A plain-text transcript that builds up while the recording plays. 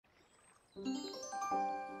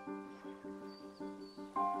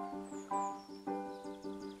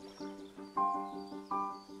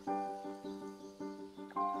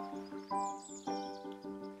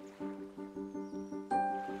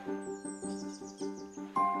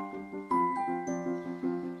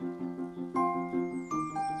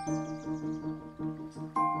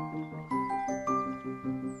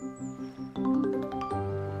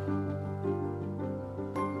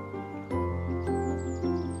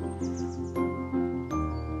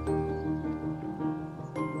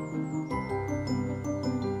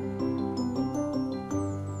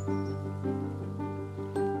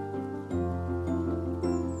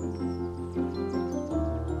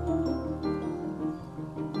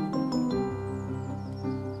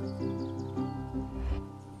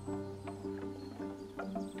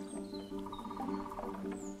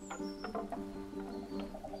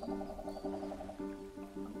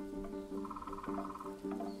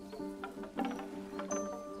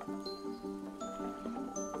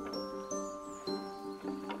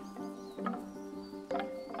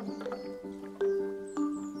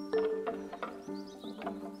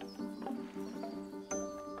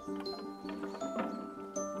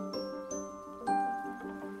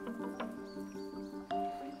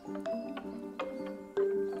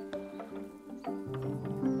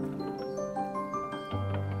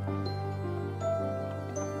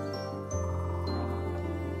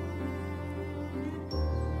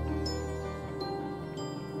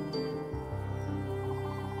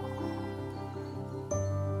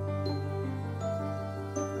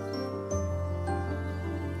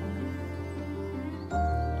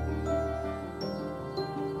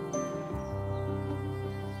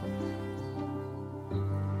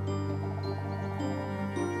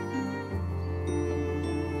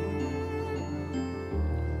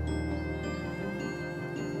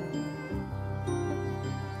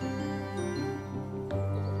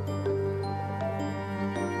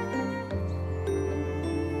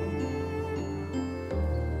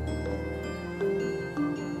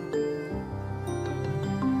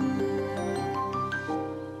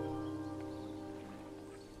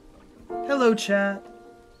Hello, chat.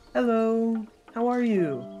 Hello. How are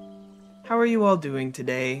you? How are you all doing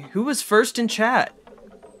today? Who was first in chat?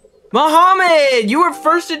 Mohammed! You were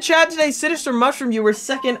first in chat today. Sinister Mushroom, you were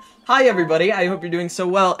second. Hi, everybody. I hope you're doing so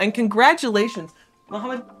well. And congratulations.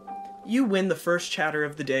 Mohammed, you win the first Chatter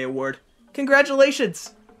of the Day award.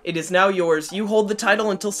 Congratulations. It is now yours. You hold the title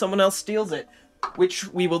until someone else steals it, which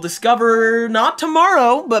we will discover not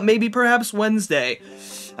tomorrow, but maybe perhaps Wednesday.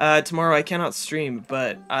 Tomorrow I cannot stream,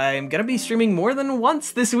 but I'm gonna be streaming more than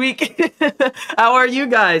once this week. How are you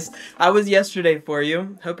guys? How was yesterday for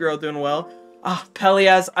you? Hope you're all doing well. Ah,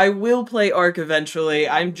 Pelias, I will play Ark eventually.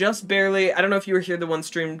 I'm just barely, I don't know if you were here the one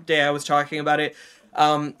stream day I was talking about it.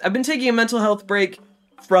 I've been taking a mental health break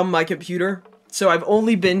from my computer, so I've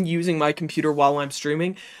only been using my computer while I'm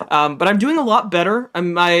streaming. But I'm doing a lot better.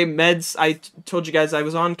 My meds, I told you guys I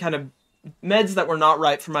was on kind of meds that were not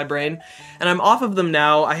right for my brain, and I'm off of them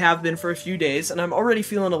now. I have been for a few days, and I'm already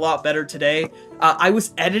feeling a lot better today. I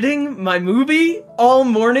was editing my movie all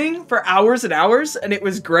morning for hours and hours, and it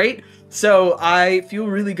was great. So I feel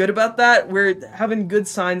really good about that. We're having good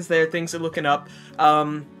signs there. Things are looking up.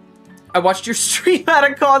 I watched your stream at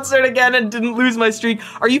a concert again and didn't lose my streak.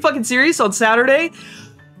 Are you fucking serious? On Saturday?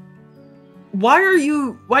 Why do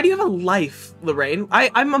you have a life, Lorraine?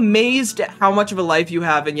 I'm amazed at how much of a life you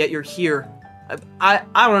have, and yet you're here. I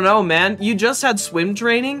don't know, man. You just had swim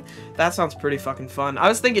training? That sounds pretty fucking fun. I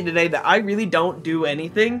was thinking today that I really don't do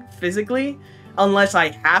anything physically unless I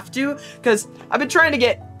have to, because I've been trying to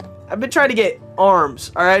get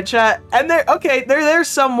arms, all right, chat? And they're there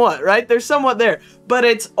somewhat, right? They're somewhat there, but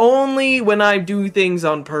it's only when I do things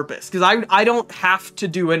on purpose, because I don't have to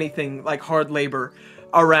do anything like hard labor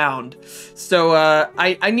around. So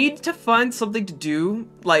I need to find something to do.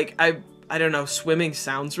 Like I don't know, swimming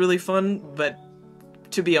sounds really fun, but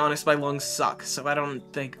to be honest, my lungs suck, so I don't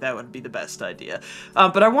think that would be the best idea.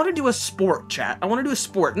 But I want to do a sport, chat. I want to do a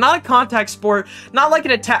sport, not a contact sport, not like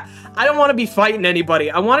an attack. I don't want to be fighting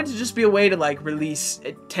anybody. I want it to just be a way to like release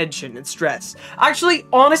tension and stress. Actually,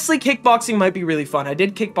 honestly, kickboxing might be really fun. I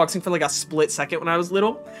did kickboxing for like a split second when I was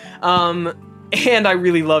little. And I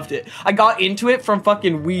really loved it. I got into it from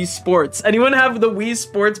fucking Wii Sports. Anyone have the Wii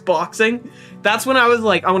Sports boxing? That's when I was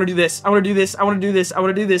like, I want to do this, I want to do this, I want to do this, I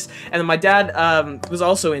want to do this. And then my dad was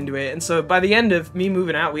also into it. And so by the end of me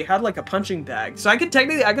moving out, we had like a punching bag. So I could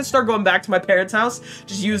start going back to my parents' house,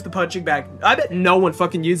 just use the punching bag. I bet no one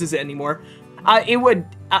fucking uses it anymore.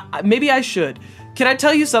 Maybe I should. Can I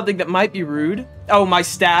tell you something that might be rude? Oh, my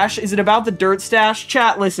stash. Is it about the dirt stash?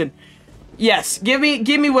 Chat, listen. Yes, give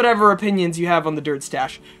me whatever opinions you have on the dirt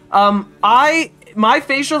stash. My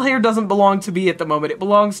facial hair doesn't belong to me at the moment. It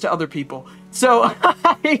belongs to other people. So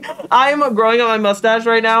I'm growing out my mustache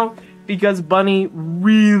right now because Bunny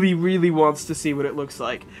really, really wants to see what it looks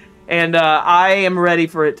like. And I am ready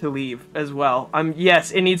for it to leave as well. Yes,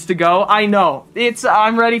 it needs to go. I know.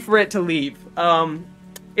 I'm ready for it to leave.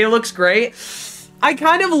 It looks great. I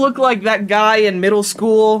kind of look like that guy in middle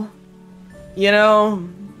school. You know,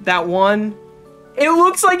 that one. It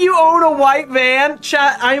looks like you own a white van.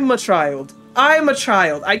 Chat, I'm a child. I'm a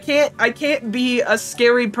child. I can't be a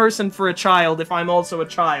scary person for a child if I'm also a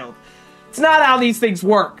child. It's not how these things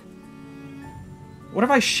work. What if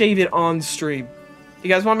I shave it on stream? You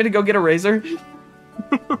guys want me to go get a razor?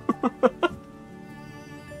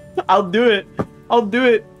 I'll do it. I'll do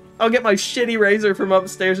it. I'll get my shitty razor from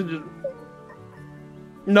upstairs and just...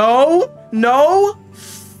 No! No!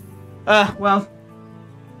 Well...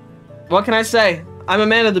 What can I say? I'm a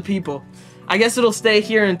man of the people. I guess it'll stay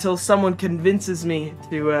here until someone convinces me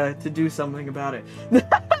to do something about it.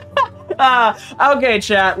 Okay,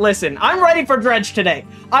 chat, listen. I'm ready for Dredge today.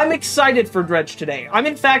 I'm excited for Dredge today. I'm,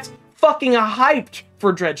 in fact, fucking hyped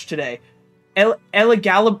for Dredge today.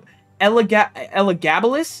 Elegabilis?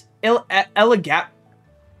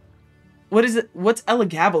 What is it? What's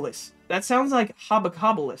Elegabilis? That sounds like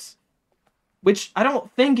Habakabilis, which I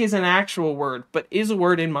don't think is an actual word, but is a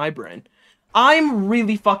word in my brain. I'm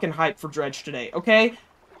really fucking hyped for Dredge today, okay?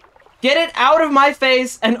 Get it out of my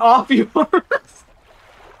face and off yours.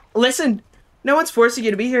 Listen, no one's forcing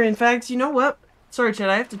you to be here. In fact, you know what? Sorry, Chad,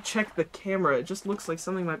 I have to check the camera. It just looks like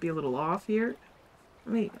something might be a little off here. I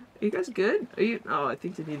mean, are you guys good? Are you? Oh, I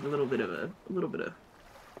think they need a little bit of.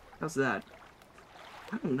 How's that?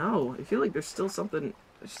 I don't know. I feel like there's still something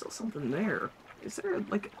there. Is there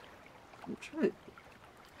like? I'm trying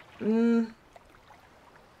to.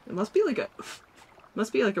 It must be like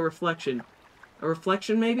a reflection. A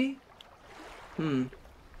reflection, maybe? I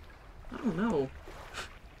don't know.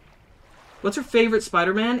 What's her favorite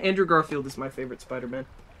Spider-Man? Andrew Garfield is my favorite Spider-Man.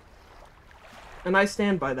 And I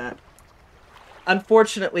stand by that.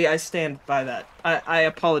 Unfortunately, I stand by that. I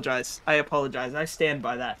apologize. I apologize. I stand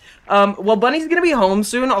by that. Well, Bunny's gonna be home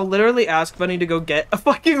soon. I'll literally ask Bunny to go get a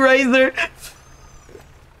fucking razor.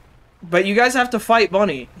 But you guys have to fight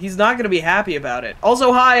Bunny. He's not gonna be happy about it.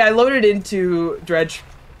 Also, hi, I loaded into Dredge.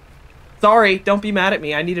 Sorry, don't be mad at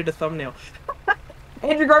me. I needed a thumbnail.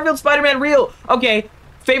 Andrew Garfield, Spider-Man real. Okay,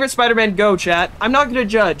 favorite Spider-Man, go, chat. I'm not gonna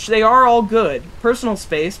judge. They are all good. Personal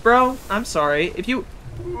space, bro. I'm sorry. If you...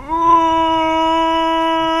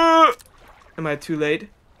 Am I too late?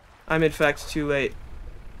 I'm in fact too late.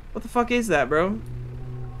 What the fuck is that, bro?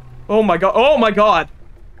 Oh my god. Oh my god.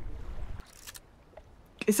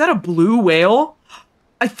 Is that a blue whale?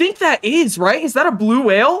 I think that is, right? Is that a blue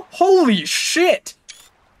whale? Holy shit.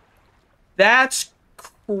 That's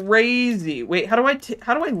crazy. Wait, how do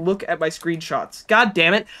I look at my screenshots? God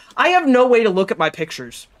damn it. I have no way to look at my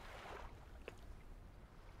pictures.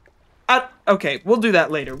 Okay, we'll do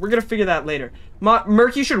that later. We're gonna figure that later.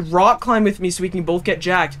 Merc, you should rock climb with me so we can both get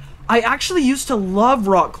jacked. I actually used to love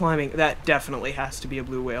rock climbing. That definitely has to be a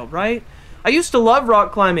blue whale, right? I used to love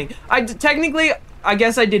rock climbing. Technically, I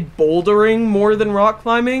guess I did bouldering more than rock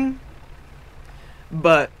climbing.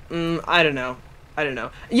 But, I don't know. I don't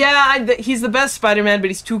know. Yeah, he's the best Spider-Man, but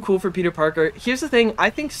he's too cool for Peter Parker. Here's the thing. I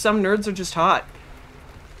think some nerds are just hot.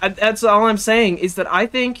 That's all I'm saying, is that I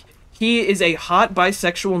think he is a hot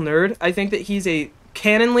bisexual nerd. I think that he's a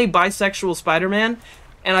canonly bisexual Spider-Man.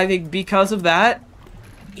 And I think because of that,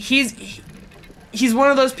 he's one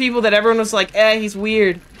of those people that everyone was like, he's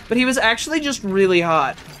weird. But he was actually just really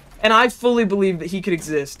hot. And I fully believe that he could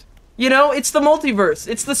exist. You know, it's the multiverse.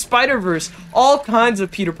 It's the Spider-Verse. All kinds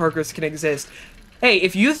of Peter Parkers can exist. Hey,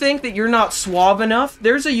 if you think that you're not suave enough,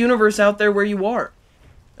 there's a universe out there where you are.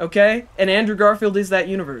 Okay? And Andrew Garfield is that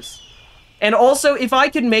universe. And also, if I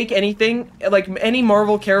could make anything, like any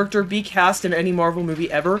Marvel character be cast in any Marvel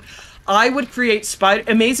movie ever, I would create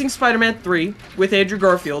Amazing Spider-Man 3 with Andrew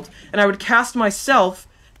Garfield, and I would cast myself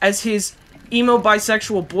as his emo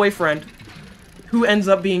bisexual boyfriend who ends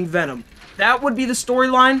up being Venom. That would be the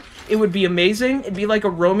storyline. It would be amazing. It'd be like a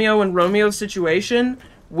Romeo and Romeo situation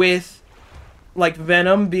with, like,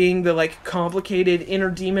 Venom being the, like, complicated inner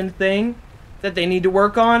demon thing that they need to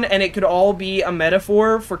work on, and it could all be a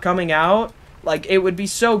metaphor for coming out. Like, it would be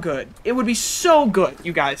so good. It would be so good,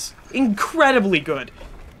 you guys. Incredibly good.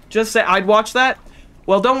 Just say, I'd watch that.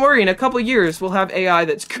 Well, don't worry, in a couple years, we'll have AI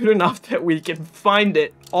that's good enough that we can find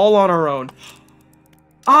it all on our own.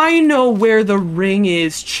 I know where the ring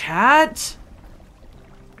is, chat.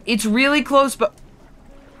 It's really close, but...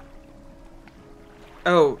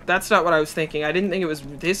 Oh, that's not what I was thinking. I didn't think it was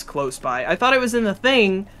this close by. I thought it was in the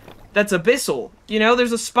thing that's abyssal. You know,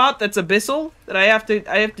 there's a spot that's abyssal that I have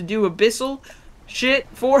to do abyssal shit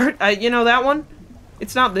for. You know that one?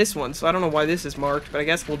 It's not this one, so I don't know why this is marked, but I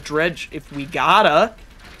guess we'll dredge if we gotta.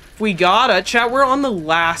 If we gotta. Chat, we're on the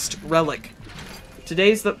last relic.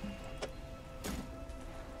 Today's the...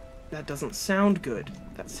 That doesn't sound good.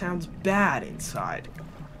 That sounds bad inside.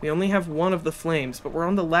 We only have one of the flames, but we're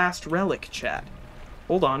on the last relic, chat.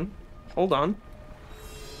 Hold on. Hold on.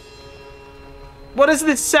 What is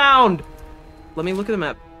this sound? Let me look at the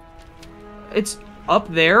map. It's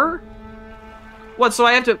up there? What, so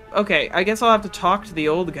I have to... Okay, I guess I'll have to talk to the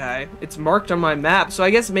old guy. It's marked on my map, so I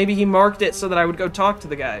guess maybe he marked it so that I would go talk to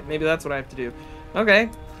the guy. Maybe that's what I have to do. Okay.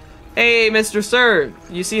 Hey, Mr. Sir.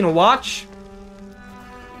 You seen a watch?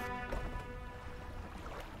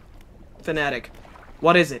 Fanatic.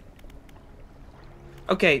 What is it?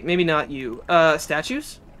 Okay, maybe not you.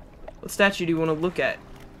 Statues? What statue do you want to look at?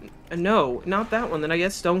 No, not that one. Then I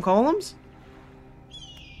guess stone columns?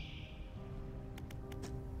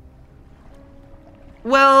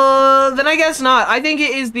 Well, then I guess not. I think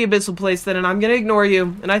it is the abyssal place then, and I'm gonna ignore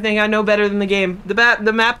you. And I think I know better than the game.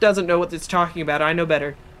 The map doesn't know what it's talking about. I know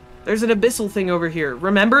better. There's an abyssal thing over here.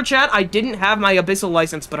 Remember, chat? I didn't have my abyssal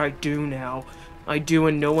license, but I do now. I do,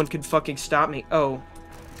 and no one can fucking stop me. Oh.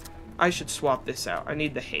 I should swap this out. I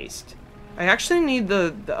need the haste. I actually need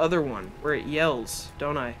the other one, where it yells,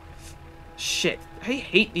 don't I? Shit. I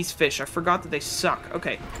hate these fish. I forgot that they suck.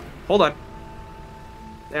 Okay. Hold on.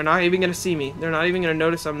 They're not even gonna see me. They're not even gonna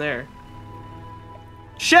notice I'm there.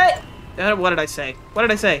 Shit! What did I say? What did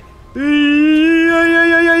I say?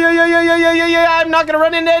 I'm not gonna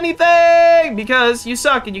run into anything! Because you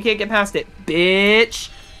suck and you can't get past it. Bitch.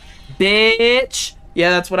 Bitch. Yeah,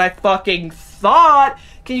 that's what I fucking thought.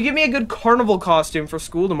 Can you give me a good carnival costume for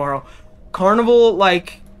school tomorrow? Carnival,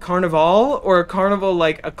 like, carnival? Or carnival,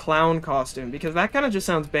 like, a clown costume? Because that kind of just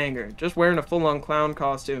sounds banger. Just wearing a full-on clown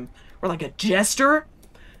costume. Or, like, a jester?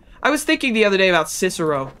 I was thinking the other day about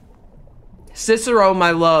Cicero. Cicero,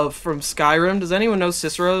 my love, from Skyrim. Does anyone know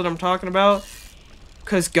Cicero that I'm talking about?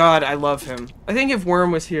 Because, God, I love him. I think if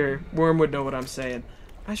Worm was here, Worm would know what I'm saying.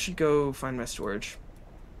 I should go find my storage.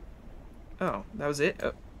 Oh, that was it?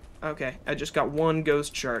 Oh, okay, I just got one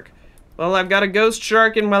ghost shark. Well, I've got a ghost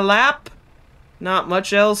shark in my lap. Not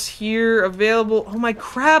much else here available. Oh, my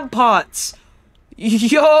crab pots!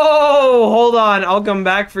 Yo! Hold on, I'll come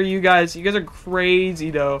back for you guys. You guys are crazy,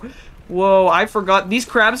 though. Whoa, I forgot. These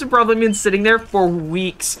crabs have probably been sitting there for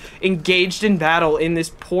weeks, engaged in battle in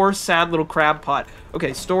this poor, sad little crab pot.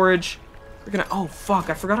 Okay, storage. We're gonna... Oh, fuck,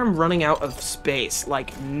 I forgot I'm running out of space.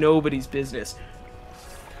 Like, nobody's business.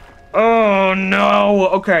 Oh, no!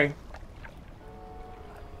 Okay.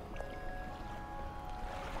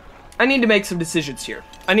 I need to make some decisions here.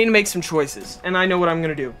 I need to make some choices, and I know what I'm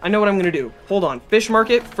gonna do. I know what I'm gonna do. Hold on. Fish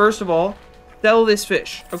market, first of all, sell this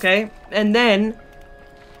fish, okay? And then...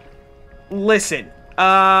 Listen,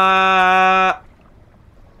 what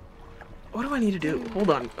do I need to do? Hold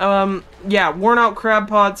on. Yeah, worn out crab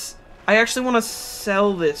pots. I actually want to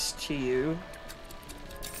sell this to you.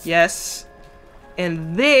 Yes.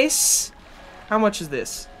 And this, how much is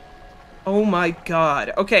this? Oh my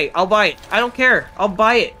God. Okay, I'll buy it. I don't care. I'll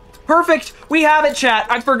buy it. Perfect. We have it, chat.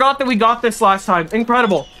 I forgot that we got this last time.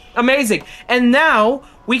 Incredible. Amazing. And now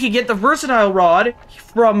we can get the versatile rod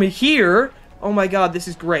from here. Oh my God, this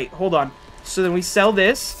is great. Hold on. So then we sell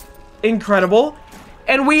this. Incredible.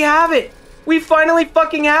 And we have it. We finally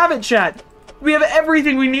fucking have it, chat. We have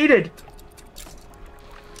everything we needed.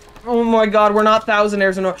 Oh my God, we're not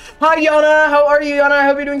thousandaires anymore. Hi, Yana. How are you, Yana? I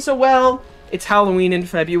hope you're doing so well. It's Halloween in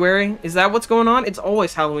February. Is that what's going on? It's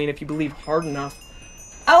always Halloween if you believe hard enough.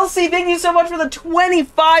 Elsie, thank you so much for the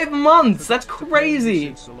 25 months. That's crazy.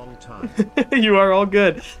 It's a long time. You are all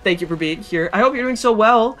good. Thank you for being here. I hope you're doing so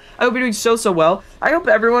well. I hope you're doing so well. I hope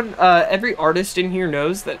everyone, every artist in here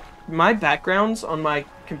knows that my backgrounds on my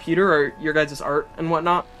computer are your guys' art and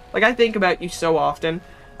whatnot. Like, I think about you so often.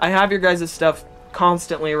 I have your guys' stuff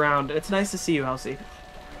constantly around. It's nice to see you, Elsie.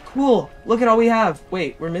 Cool. Look at all we have.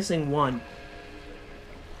 Wait, we're missing one.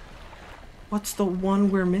 What's the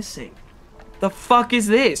one we're missing? The fuck is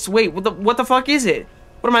this? Wait, what the fuck is it?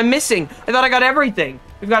 What am I missing? I thought I got everything.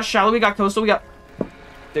 We've got shallow, we got coastal, we got...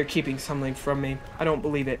 They're keeping something from me. I don't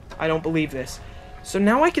believe it. I don't believe this. So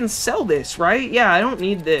now I can sell this, right? Yeah, I don't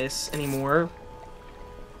need this anymore.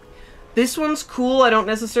 This one's cool. I don't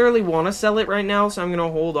necessarily want to sell it right now, so I'm going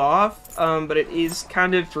to hold off. But it is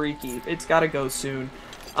kind of freaky. It's got to go soon.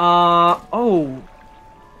 Oh.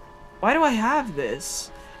 Why do I have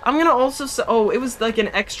this? I'm gonna also oh, it was like an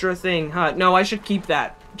extra thing, huh? No, I should keep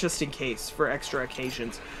that. just in case, for extra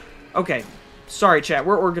occasions. Okay. Sorry, chat.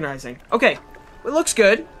 We're organizing. Okay. It looks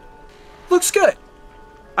good. Looks good.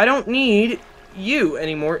 I don't need you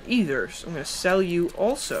anymore either, so I'm going to sell you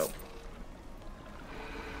also.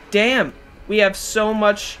 Damn. We have so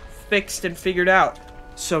much fixed and figured out.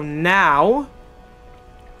 So now...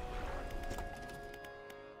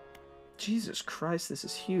 Jesus Christ, this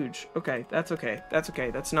is huge. Okay, that's okay. That's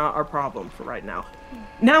okay. That's not our problem for right now.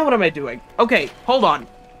 Now what am I doing? Okay, hold on.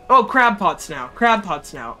 Oh, crab pots now. Crab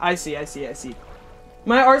pots now. I see.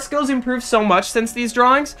 My art skills improved so much since these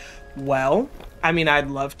drawings. Well, I mean, I'd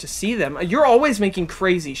love to see them. You're always making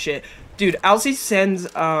crazy shit. Dude, Alcy sends,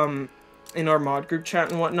 in our mod group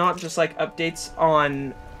chat and whatnot, just, like, updates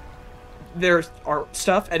on their art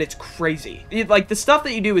stuff, and it's crazy. Like, the stuff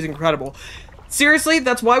that you do is incredible. Seriously,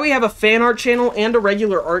 that's why we have a fan art channel and a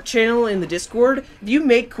regular art channel in the Discord. If you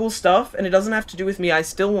make cool stuff, and it doesn't have to do with me, I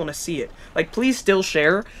still want to see it. Like, please still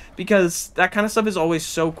share, because that kind of stuff is always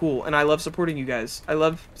so cool, and I love supporting you guys. I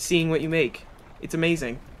love seeing what you make. It's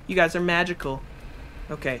amazing. You guys are magical.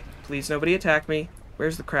 Okay, please nobody attack me.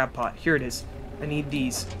 Where's the crab pot? Here it is. I need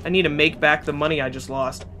these. I need to make back the money I just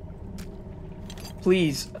lost.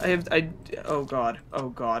 Please. Oh god. Oh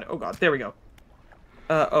god. Oh god. There we go.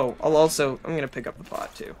 I'm gonna pick up the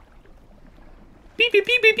pot, too. Beep, beep,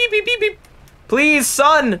 beep, beep, beep, beep, beep, beep. Please,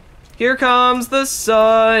 sun! Here comes the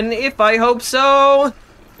sun. If I hope so,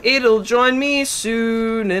 it'll join me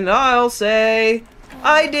soon, and I'll say,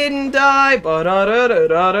 I didn't die.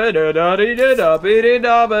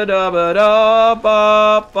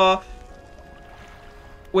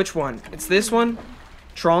 Which one? It's this one?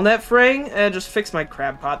 Trollnet fraying? Just fix my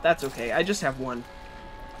crab pot. That's okay. I just have one.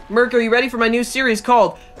 Merc, are you ready for my new series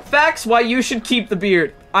called Facts Why You Should Keep the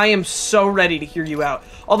Beard? I am so ready to hear you out.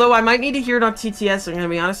 Although I might need to hear it on TTS, I'm gonna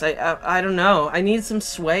be honest, I don't know. I need some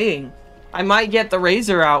swaying. I might get the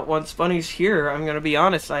razor out once Bunny's here, I'm gonna be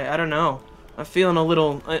honest, I don't know. I'm feeling a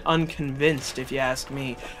little unconvinced, if you ask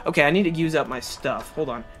me. Okay, I need to use up my stuff. Hold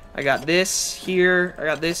on. I got this here, I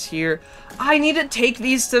got this here. I need to take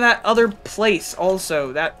these to that other place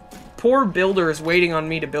also. That poor builder is waiting on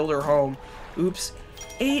me to build her home. Oops.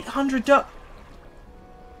 $800.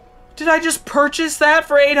 Did I just purchase that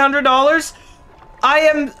for $800? I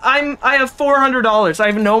have $400. I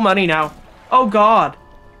have no money now. Oh god.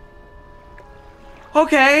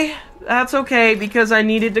 Okay, that's okay because I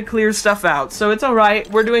needed to clear stuff out. So it's alright.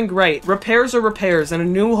 We're doing great. Repairs are repairs and a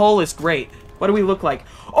new hull is great. What do we look like?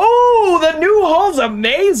 Oh, the new hull's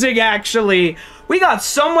amazing actually. We got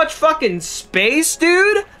so much fucking space,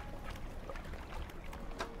 dude.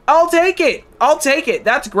 I'll take it. I'll take it.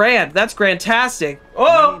 That's grand. That's grantastic.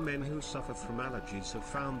 Oh! Many men who suffer from allergies have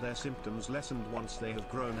found their symptoms lessened once they have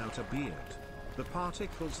grown out a beard. The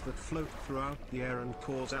particles that float throughout the air and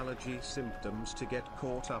cause allergy symptoms to get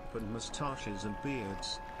caught up in moustaches and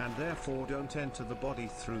beards, and therefore don't enter the body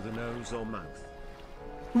through the nose or mouth.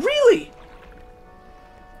 Really?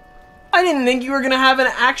 I didn't think you were gonna have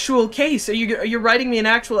an actual case. You're writing me an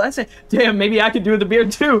actual essay. Damn, maybe I could do with the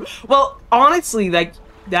beard too. Well, honestly, like,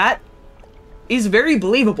 that is very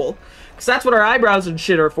believable, because that's what our eyebrows and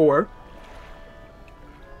shit are for.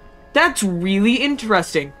 That's really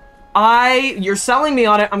interesting. You're selling me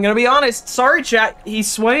on it. I'm gonna be honest. Sorry, chat. He's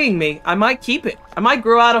swaying me. I might keep it. I might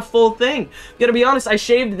grow out a full thing. I'm gonna be honest. I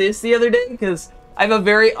shaved this the other day because I have a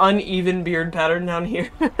very uneven beard pattern down here.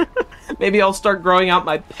 Maybe I'll start growing out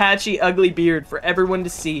my patchy, ugly beard for everyone to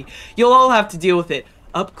see. You'll all have to deal with it.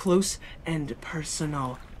 Up close and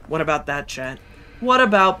personal. What about that, chat? What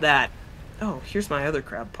about that? Oh, here's my other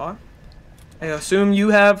crab pot. I assume you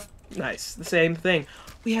have... Nice, the same thing.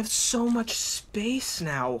 We have so much space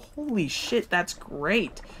now. Holy shit, that's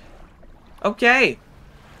great. Okay.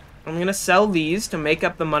 I'm gonna sell these to make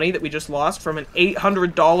up the money that we just lost from an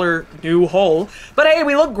 $800 new hull. But hey,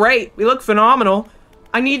 we look great. We look phenomenal.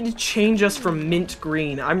 I need to change us from mint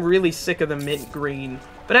green. I'm really sick of the mint green.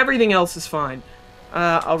 But everything else is fine.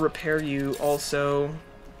 I'll repair you also.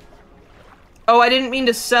 Oh, I didn't mean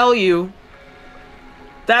to sell you.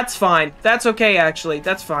 That's fine. That's okay, actually.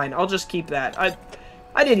 That's fine. I'll just keep that.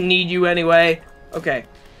 I didn't need you anyway. Okay.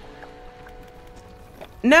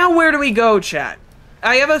 Now where do we go, chat?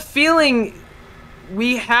 I have a feeling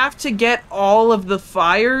we have to get all of the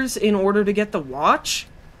fires in order to get the watch.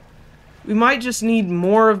 We might just need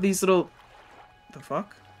more of these little... The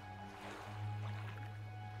fuck?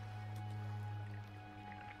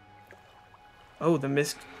 Oh, the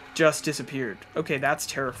mist just disappeared. Okay, that's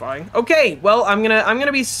terrifying. Okay, well, I'm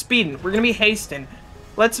gonna be speeding. We're gonna be hasting.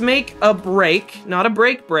 Let's make a break. Not a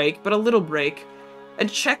break, but a little break.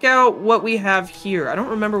 And check out what we have here. I don't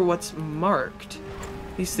remember what's marked.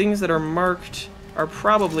 These things that are marked are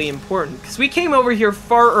probably important. Because we came over here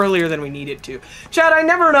far earlier than we needed to. Chad, I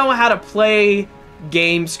never know how to play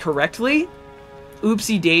games correctly.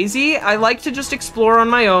 Oopsie daisy. I like to just explore on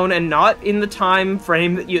my own and not in the time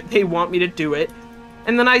frame that they want me to do it.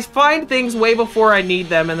 And then I find things way before I need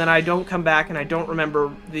them, and then I don't come back and I don't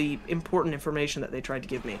remember the important information that they tried to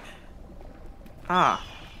give me. Ah,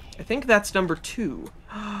 I think that's number 2.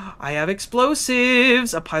 I have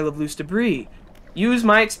explosives! A pile of loose debris. Use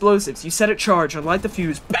my explosives. You set it charge and light the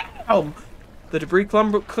fuse. BAM! The debris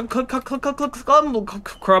crumbles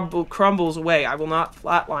away. I will not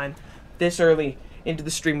flatline this early into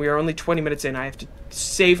the stream. We are only 20 minutes in. I have to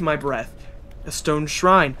save my breath. A stone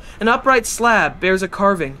shrine. An upright slab bears a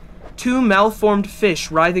carving. 2 malformed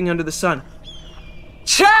fish writhing under the sun.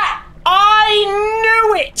 Chat!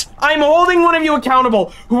 I knew it! I'm holding one of you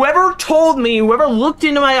accountable. Whoever told me, whoever looked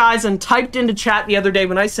into my eyes and typed into chat the other day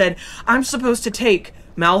when I said, I'm supposed to take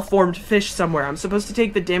malformed fish somewhere. I'm supposed to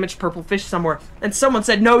take the damaged purple fish somewhere. And someone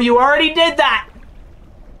said, no, you already did that!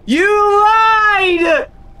 You lied!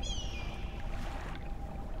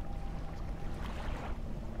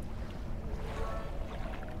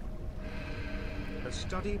 A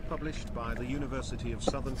study published by the University of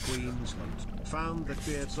Southern Queensland found that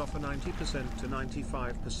beards offer 90% to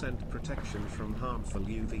 95% protection from harmful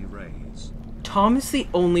UV rays. Tom is the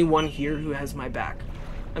only one here who has my back.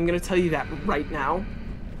 I'm gonna tell you that right now.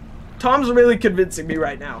 Tom's really convincing me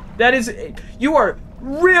right now. That is, you are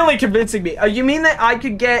really convincing me. You mean that I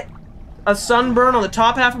could get a sunburn on the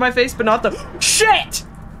top half of my face, but not the shit!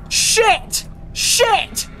 Shit!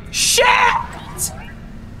 Shit! Shit!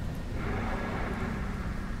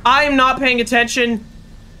 I am not paying attention.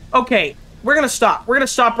 Okay, we're gonna stop. We're gonna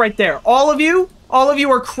stop right there. All of you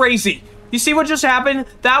are crazy. You see what just happened?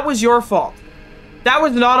 That was your fault. That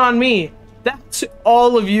was not on me. That's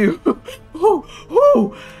all of you.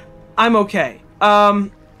 I'm okay.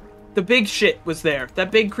 The big shit was there. That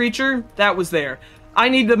big creature, that was there. I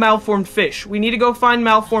need the malformed fish. We need to go find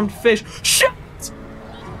malformed fish. Shit!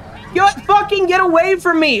 You fucking get away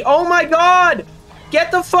from me! Oh my god! Get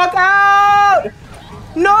the fuck out!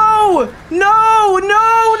 No! No!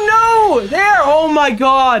 No! No! There! Oh my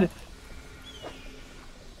god!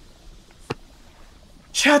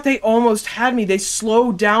 Chat, they almost had me. They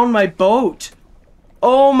slowed down my boat.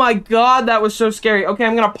 Oh my god, that was so scary. Okay,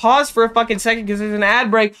 I'm gonna pause for a fucking second because there's an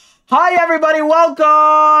ad break. Hi everybody,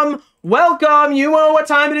 welcome! Welcome! You know what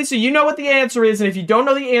time it is, so you know what the answer is, and if you don't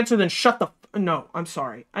know the answer, then shut the no, I'm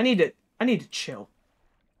sorry. I need to chill.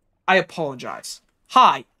 I apologize.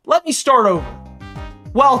 Hi, let me start over.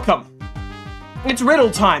 Welcome. It's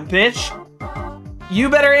riddle time, bitch. You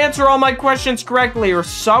better answer all my questions correctly or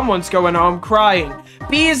someone's going home crying.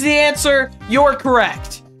 B is the answer. You're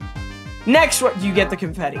correct. Next, what you get the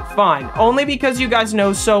confetti. Fine. Only because you guys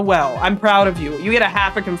know so well. I'm proud of you. You get a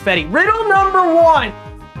half a confetti. Riddle number 1.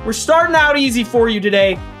 We're starting out easy for you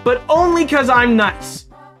today, but only because I'm nice.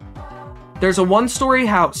 There's a 1-story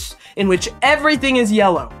house in which everything is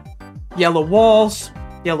yellow. Yellow walls,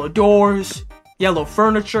 yellow doors, yellow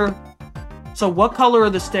furniture. So what color are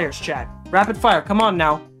the stairs, chat? Rapid fire, come on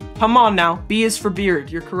now. Come on now. B is for beard,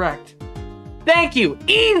 you're correct. Thank you,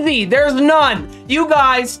 easy, there's none. You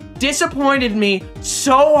guys disappointed me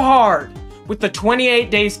so hard with the 28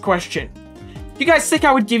 days question. You guys think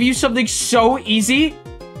I would give you something so easy?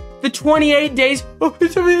 The 28 days, oh,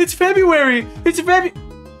 it's February, it's February.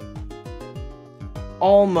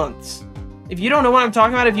 All months. If you don't know what I'm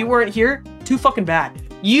talking about, if you weren't here, too fucking bad.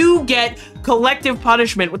 You get collective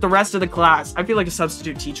punishment with the rest of the class. I feel like a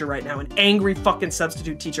substitute teacher right now, an angry fucking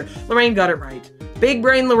substitute teacher. Lorraine got it right. Big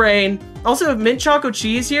brain Lorraine. Also, if Mint Choco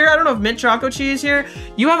Cheese here, I don't know if Mint Choco Cheese here,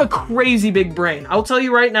 you have a crazy big brain. I'll tell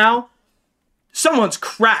you right now, someone's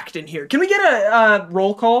cracked in here. Can we get a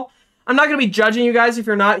roll call? I'm not going to be judging you guys if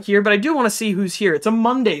you're not here, but I do want to see who's here. It's a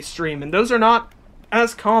Monday stream, and those are not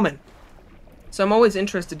as common. So I'm always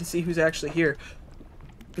interested to see who's actually here.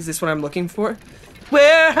 Is this what I'm looking for?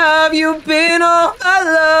 Where have you been all along?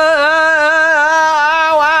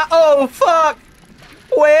 Oh, fuck.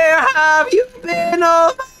 Where have you been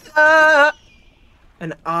all along?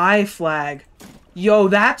 An eye flag. Yo,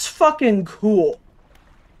 that's fucking cool.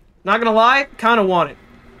 Not gonna lie, kind of want it.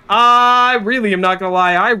 I really am not gonna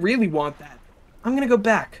lie, I really want that. I'm gonna go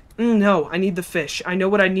back. No, I need the fish. I know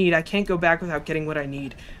what I need. I can't go back without getting what I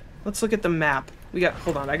need. Let's look at the map.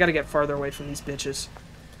 Hold on, I gotta get farther away from these bitches.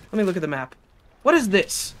 Let me look at the map. What is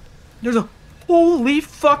this? There's a... Holy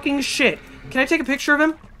fucking shit. Can I take a picture of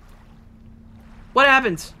him? What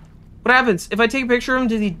happens? What happens? If I take a picture of him,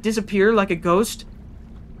 does he disappear like a ghost?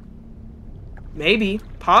 Maybe.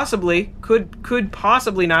 Possibly. Could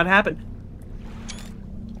possibly not happen.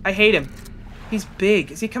 I hate him. He's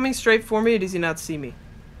big. Is he coming straight for me or does he not see me?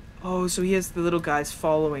 Oh, so he has the little guys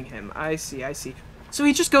following him. I see, I see. So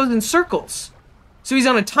he just goes in circles. So he's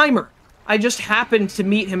on a timer. I just happened to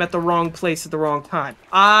meet him at the wrong place at the wrong time.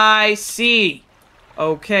 I see.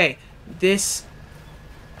 Okay. This...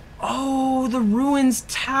 Oh, the ruins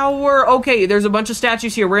tower. Okay, there's a bunch of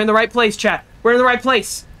statues here. We're in the right place, chat. We're in the right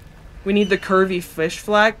place. We need the curvy fish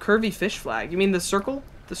flag. Curvy fish flag. You mean the circle?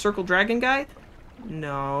 The circle dragon guy?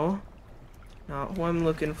 No. Not who I'm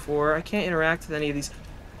looking for. I can't interact with any of these.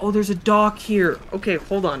 Oh, there's a dock here. Okay,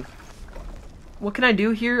 hold on. What can I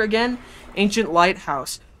do here again? Ancient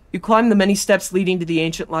lighthouse. You climb the many steps leading to the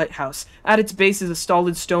ancient lighthouse. At its base is a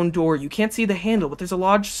stolid stone door. You can't see the handle, but there's a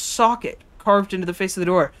large socket carved into the face of the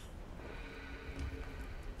door.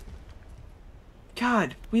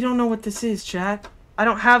 God, we don't know what this is, chat. I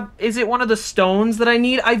don't have... Is it one of the stones that I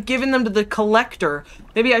need? I've given them to the collector.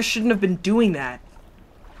 Maybe I shouldn't have been doing that.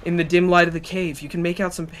 In the dim light of the cave, you can make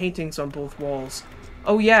out some paintings on both walls.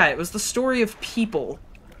 Oh yeah, it was the story of people.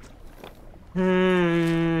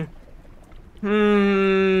 Okay,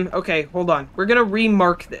 hold on. We're gonna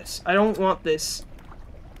remark this. I don't want this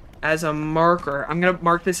as a marker. I'm gonna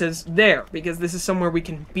mark this as there, because this is somewhere we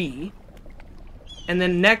can be. And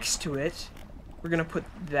then next to it... We're gonna put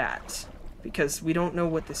that, because we don't know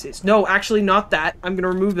what this is. No, actually not that. I'm gonna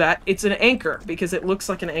remove that. It's an anchor, because it looks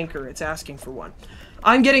like an anchor. It's asking for one.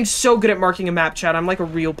 I'm getting so good at marking a map, chat. I'm like a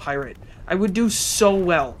real pirate. I would do so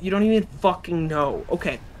well. You don't even fucking know.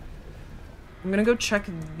 Okay. I'm gonna go check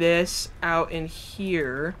this out in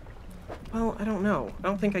here. Well, I don't know. I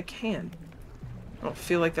don't think I can. I don't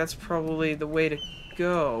feel like that's probably the way to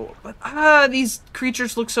go. But, these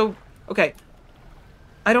creatures look so... Okay.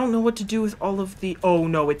 I don't know what to do with all of the... Oh,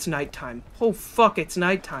 no, it's nighttime. Oh, fuck, it's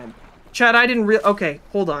nighttime. Chat, I didn't Okay,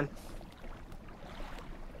 hold on.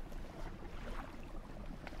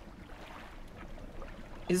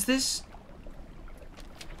 Is this...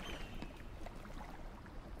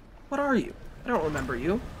 What are you? I don't remember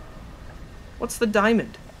you. What's the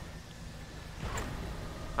diamond?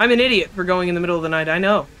 I'm an idiot for going in the middle of the night, I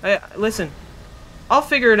know. Listen, I'll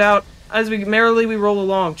figure it out. As we roll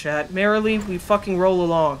along, chat. Merrily, we fucking roll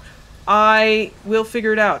along. I will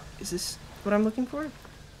figure it out. Is this what I'm looking for?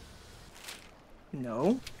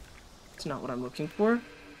 No. It's not what I'm looking for.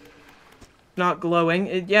 Not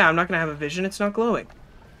glowing. Yeah, I'm not gonna have a vision. It's not glowing.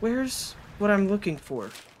 Where's what I'm looking for,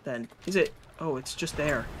 then? Is it... Oh, it's just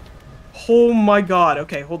there. Oh my god.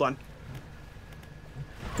 Okay, hold on.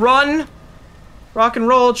 Run! Rock and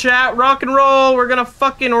roll, chat. Rock and roll. We're gonna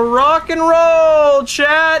fucking rock and roll,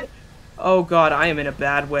 chat! Oh god, I am in a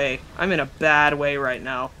bad way. I'm in a bad way right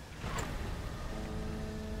now.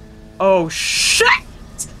 Oh shit!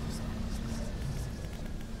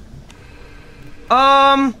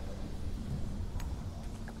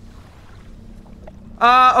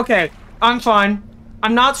 Okay. I'm fine.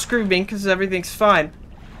 I'm not screaming because everything's fine.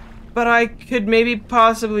 But I could maybe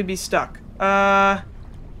possibly be stuck. I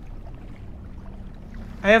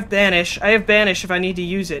have banish. I have banish if I need to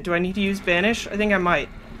use it. Do I need to use banish? I think I might.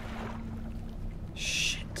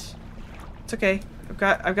 Shit. It's okay.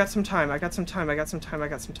 I've got some time. I got some time.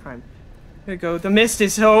 I'm gonna go. The mist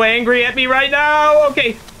is so angry at me right now.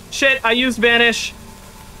 Okay. Shit, I used banish.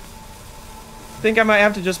 I think I might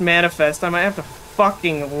have to just manifest. I might have to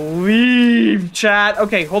fucking leave, chat.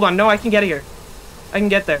 Okay, hold on. No, I can get here. I can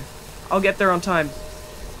get there. I'll get there on time.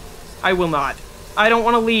 I will not. I don't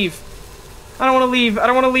want to leave. I don't want to leave. I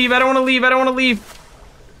don't want to leave. I don't want to leave. I don't want to leave.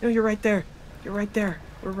 No, you're right there. You're right there.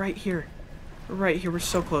 We're right here. We're right here. We're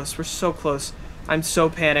so close. We're so close. I'm so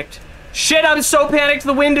panicked. Shit, I'm so panicked.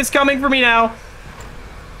 The wind is coming for me now.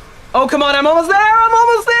 Oh, come on. I'm almost there. I'm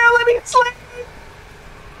almost there. Let me sleep.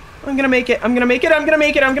 I'm gonna make it. I'm gonna make it. I'm gonna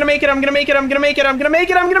make it. I'm gonna make it. I'm gonna make it. I'm gonna make it. I'm gonna make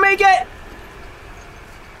it. I'm gonna make it.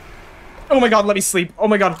 Oh my god, let me sleep. Oh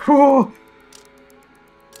my god.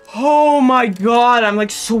 Oh my god, I'm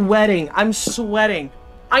like sweating. I'm sweating.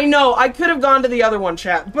 I know, I could have gone to the other one,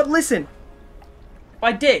 chat. But listen, if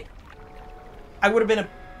I did, I would have been a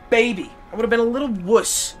baby. I would have been a little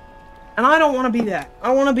wuss. And I don't want to be that.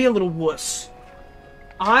 I want to be a little wuss.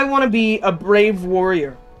 I want to be a brave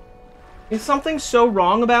warrior. Is something so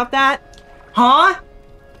wrong about that? Huh?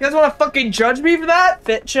 You guys want to fucking judge me for that?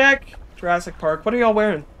 Fit check. Jurassic Park. What are y'all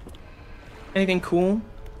wearing? Anything cool?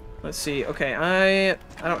 Let's see. Okay, I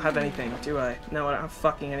don't have anything, do I? No, I don't have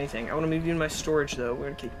fucking anything. I want to move you in my storage, though.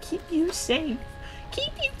 We're gonna keep you safe.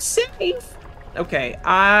 Keep you safe. Okay,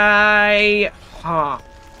 I'm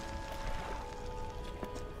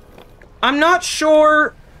not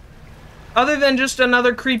sure, other than just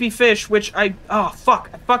another creepy fish, which oh, fuck.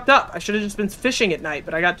 I fucked up. I should have just been fishing at night,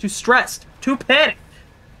 but I got too stressed. Too panicked.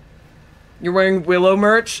 You're wearing Willow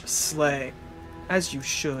merch? Slay. As you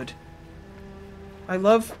should. I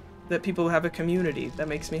love that people have a community. That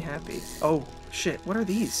makes me happy. Oh, shit. What are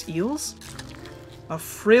these? Eels? A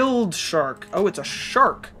frilled shark. Oh, it's a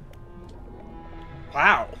shark.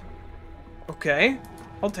 Wow. Okay.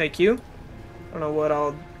 I'll take you. I don't know what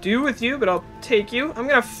I'll do with you, but I'll take you. I'm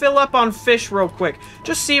gonna fill up on fish real quick.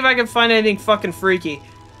 Just see if I can find anything fucking freaky.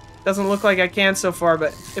 Doesn't look like I can so far,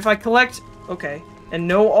 but if I collect... Okay. And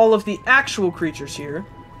know all of the actual creatures here,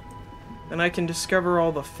 then I can discover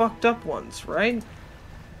all the fucked up ones, right?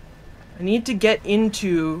 I need to get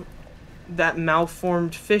into that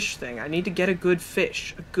malformed fish thing. I need to get a good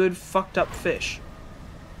fish. A good fucked up fish.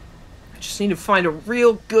 I just need to find a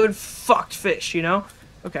real good fucked fish, you know?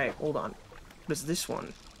 Okay, hold on. What is this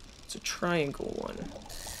one? It's a triangle one.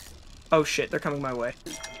 Oh shit, they're coming my way.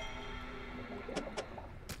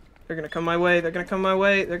 They're gonna come my way, they're gonna come my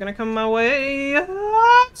way, they're gonna come my way.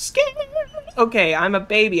 I'm scared. Okay, I'm a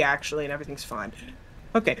baby actually, and everything's fine.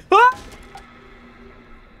 Okay. Ah!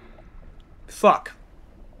 Fuck.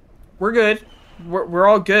 We're good. We're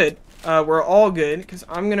all good. We're all good, because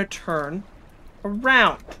I'm gonna turn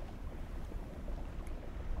around.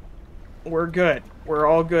 We're good. We're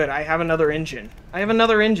all good. I have another engine. I have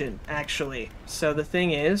another engine, actually. So the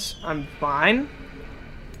thing is, I'm fine.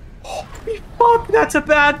 Holy fuck, that's a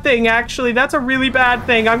bad thing, actually. That's a really bad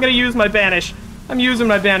thing. I'm gonna use my banish. I'm using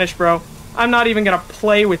my banish, bro. I'm not even gonna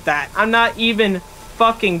play with that. I'm not even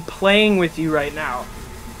fucking playing with you right now.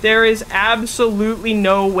 There is absolutely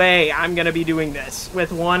no way I'm gonna be doing this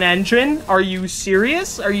with one engine. Are you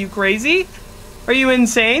serious? Are you crazy? Are you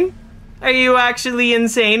insane? Are you actually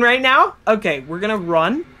insane right now? Okay, we're gonna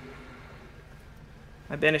run.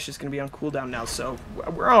 My banish is gonna be on cooldown now, so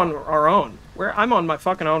we're on our own. I'm on my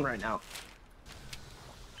fucking own right now.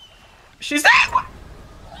 She's there!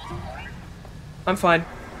 I'm fine.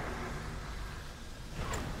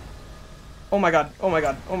 Oh my god, oh my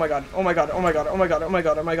god, oh my god, oh my god, oh my god, oh my god, oh my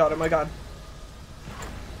god, oh my god, oh my god.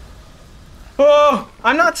 Oh!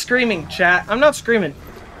 I'm not screaming, chat. I'm not screaming.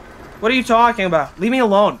 What are you talking about? Leave me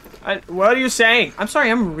alone. What are you saying? I'm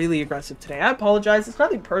sorry, I'm really aggressive today. I apologize. It's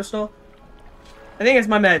nothing personal. I think it's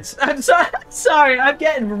my meds. I'm sorry. I'm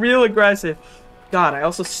getting real aggressive. God, I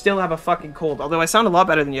also still have a fucking cold. Although I sound a lot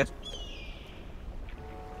better than you.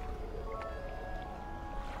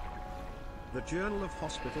 The Journal of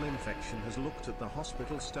Hospital Infection has looked at the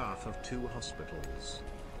hospital staff of 2 hospitals.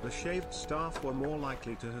 The shaved staff were more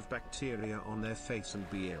likely to have bacteria on their face and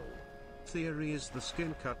be ill. Theory is the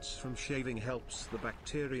skin cuts from shaving helps the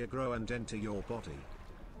bacteria grow and enter your body.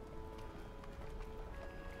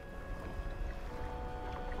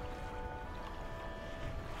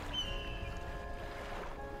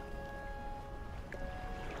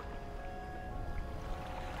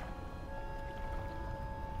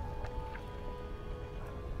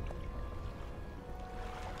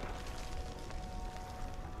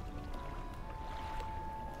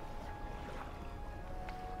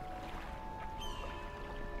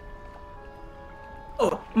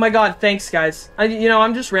 Oh my god, thanks guys. You know,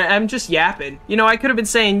 I'm just yapping. You know, I could have been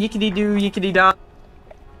saying yickety doo, yickety da.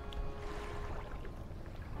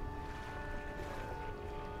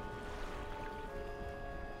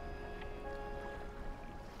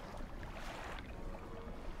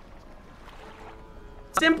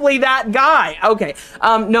 Simply that guy. Okay.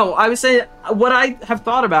 No, I was saying what I have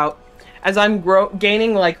thought about as I'm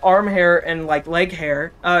gaining like arm hair and like leg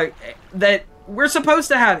hair, that we're supposed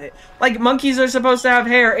to have it. Like, monkeys are supposed to have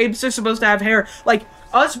hair, apes are supposed to have hair. Like,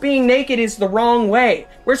 us being naked is the wrong way.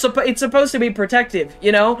 It's supposed to be protective,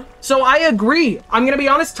 you know? So I agree. I'm gonna be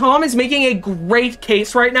honest, Tom is making a great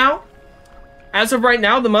case right now. As of right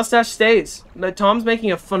now, the mustache stays. But Tom's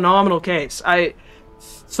making a phenomenal case.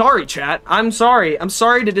 Sorry, chat. I'm sorry. I'm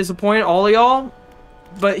sorry to disappoint all of y'all,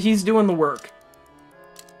 but he's doing the work.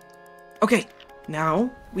 Okay, now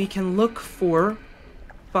we can look for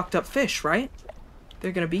fucked up fish, right?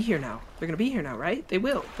 They're gonna be here now. They're gonna be here now, right? They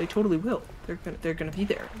will. They totally will. They're gonna be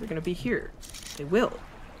there. They're gonna be here. They will.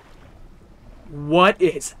 What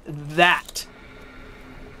is that?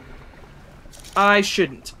 I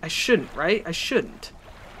shouldn't. I shouldn't, right? I shouldn't.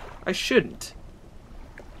 I shouldn't.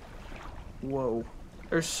 Whoa.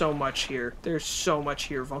 There's so much here. There's so much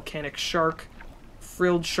here. Volcanic shark.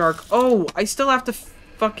 Frilled shark. Oh, I still have to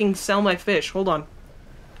fucking sell my fish. Hold on.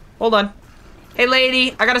 Hold on. Hey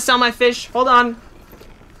lady, I gotta sell my fish. Hold on.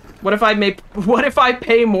 What if I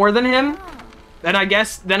pay more than him? Then I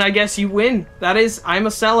guess you win. I'm a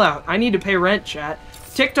sellout. I need to pay rent, chat.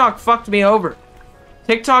 TikTok fucked me over.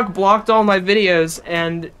 TikTok blocked all my videos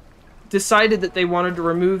and decided that they wanted to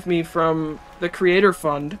remove me from the creator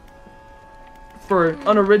fund for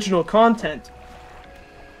unoriginal content.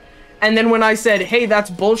 And then when I said, hey, that's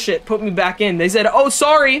bullshit, put me back in, they said, oh,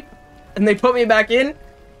 sorry. And they put me back in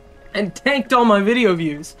and tanked all my video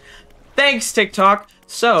views. Thanks, TikTok.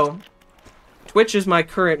 So, Twitch is my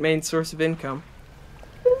current main source of income.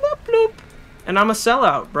 Bloop, bloop. And I'm a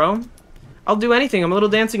sellout, bro. I'll do anything. I'm a little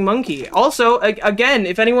dancing monkey. Also, again,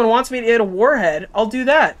 if anyone wants me to hit a warhead, I'll do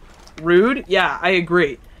that. Rude? Yeah, I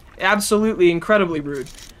agree. Absolutely incredibly rude.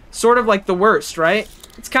 Sort of like the worst, right?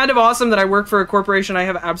 It's kind of awesome that I work for a corporation I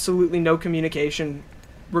have absolutely no communication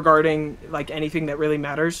regarding, like, anything that really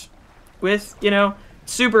matters with, you know?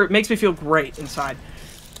 Super, it makes me feel great inside.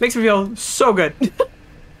 Makes me feel so good.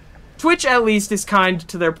 Twitch, at least, is kind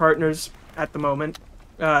to their partners at the moment.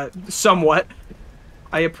 Somewhat.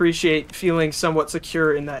 I appreciate feeling somewhat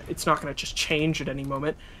secure in that it's not going to just change at any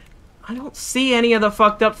moment. I don't see any of the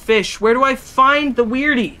fucked up fish. Where do I find the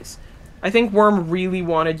weirdies? I think Worm really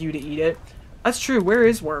wanted you to eat it. That's true. Where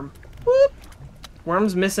is Worm? Whoop.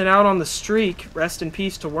 Worm's missing out on the streak. Rest in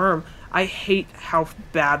peace to Worm. I hate how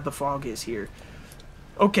bad the fog is here.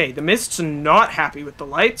 Okay, the mist's not happy with the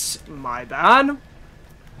lights. My bad.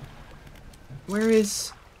 Where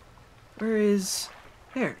is...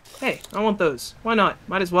 There. Hey, I want those. Why not?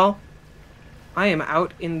 Might as well. I am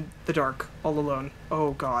out in the dark, all alone.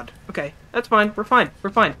 Oh, God. Okay, that's fine. We're fine. We're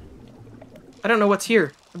fine. I don't know what's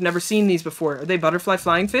here. I've never seen these before. Are they butterfly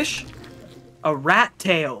flying fish? A rat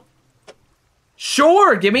tail.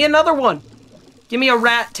 Sure, give me another one. Give me a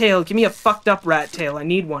rat tail. Give me a fucked up rat tail. I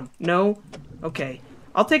need one. No? Okay.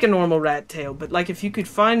 I'll take a normal rat tail, but like if you could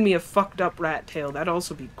find me a fucked up rat tail, that'd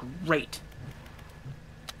also be great.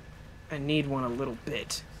 I need one a little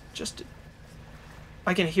bit. Just...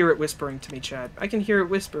 I can hear it whispering to me, Chad. I can hear it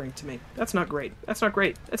whispering to me. That's not great. That's not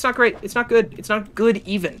great. That's not great. It's not good. It's not good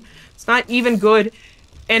even. It's not even good.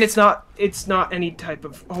 And it's not any type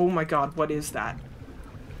of... Oh my god, what is that?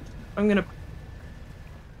 I'm gonna...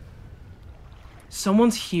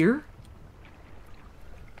 Someone's here?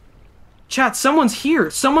 Chat, someone's here.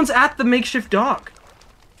 Someone's at the makeshift dock.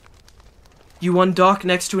 You undock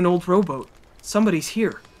next to an old rowboat. Somebody's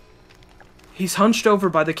here. He's hunched over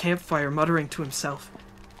by the campfire, muttering to himself.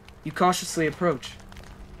 You cautiously approach.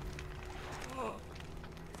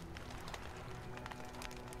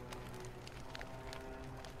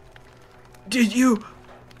 Did you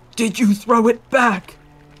throw it back?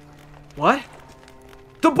 What?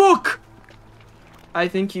 The book! I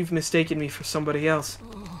think you've mistaken me for somebody else.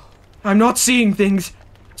 I'm not seeing things.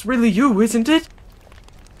 It's really you, isn't it?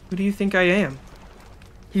 Who do you think I am?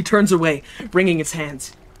 He turns away, wringing his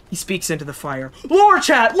hands. He speaks into the fire. Lore,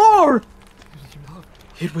 chat! Lore!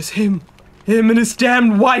 It was him. Him and his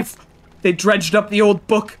damned wife. They dredged up the old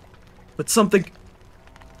book. But something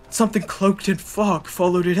cloaked in fog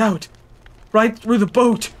followed it out. Right through the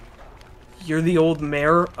boat. You're the old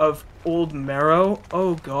mayor of Old Marrow?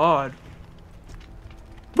 Oh, God.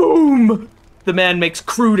 Boom! The man makes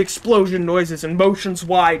crude explosion noises and motions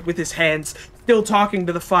wide with his hands, still talking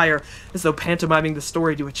to the fire, as though pantomiming the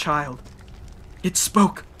story to a child. It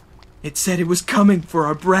spoke. It said it was coming for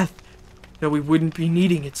our breath, that we wouldn't be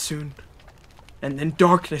needing it soon. And then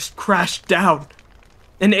darkness crashed down.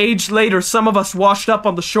 An age later, some of us washed up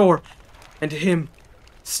on the shore, and him,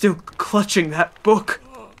 still clutching that book.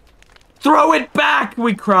 Throw it back,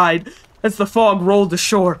 we cried, as the fog rolled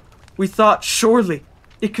ashore. We thought, surely,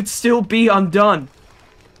 it could still be undone.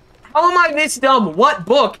 How am I this dumb? What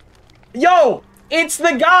book? Yo, it's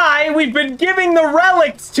the guy we've been giving the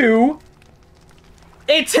relics to.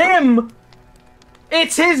 It's him.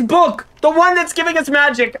 It's his book. The one that's giving us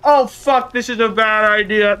magic. Oh, fuck, this is a bad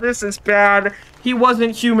idea. This is bad. He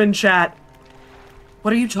wasn't human, chat.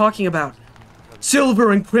 What are you talking about?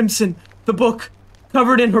 Silver and crimson. The book.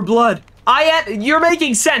 Covered in her blood. You're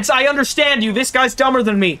making sense. I understand you. This guy's dumber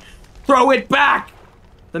than me. Throw it back.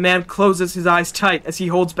 The man closes his eyes tight as he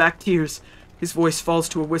holds back tears. His voice falls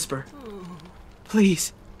to a whisper.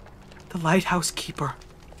 Please. The lighthouse keeper.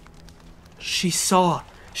 She saw.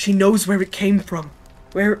 She knows where it came from.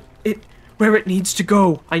 Where it needs to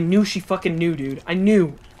go. I knew she fucking knew, dude. I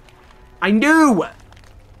knew.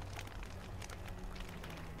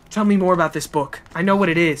 Tell me more about this book. I know what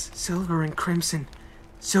it is. Silver and crimson.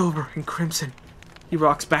 Silver and crimson. He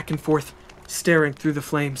rocks back and forth, staring through the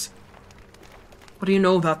flames. What do you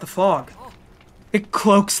know about the fog? It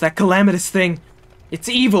cloaks that calamitous thing. It's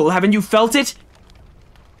evil. Haven't you felt it?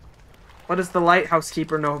 What does the lighthouse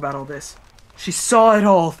keeper know about all this? She saw it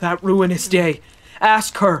all that ruinous day.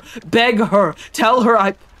 Ask her. Beg her. Tell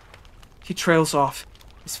her He trails off,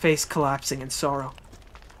 his face collapsing in sorrow.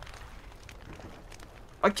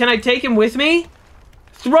 Can I take him with me?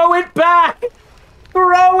 Throw it back!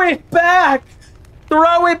 Throw it back!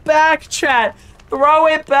 Throw it back, chat. Throw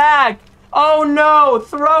it back. Oh no,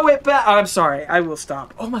 throw it back. Oh, I'm sorry, I will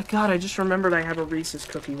stop. Oh my god, I just remembered I have a Reese's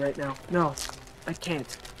cookie right now. No, I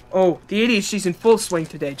can't. Oh, the ADHD's in full swing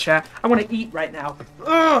today, chat. I want to eat right now.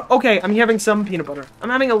 Ugh. Okay, I'm having some peanut butter. I'm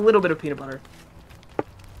having a little bit of peanut butter.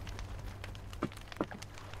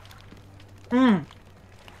 Mmm.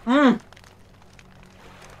 Mmm.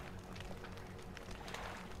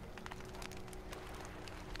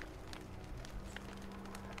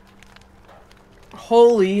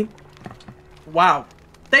 Holy wow.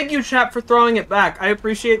 Thank you, chat, for throwing it back. I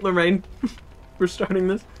appreciate Lorraine for starting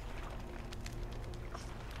this.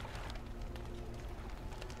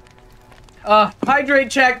 Hydrate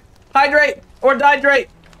check. Hydrate or dihydrate.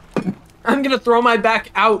 I'm gonna throw my back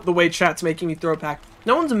out the way chat's making me throw it back.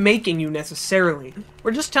 No one's making you necessarily.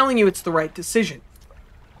 We're just telling you it's the right decision.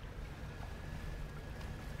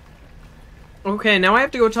 Okay, now I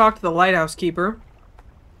have to go talk to the lighthouse keeper.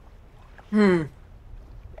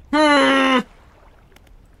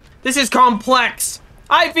 This is complex.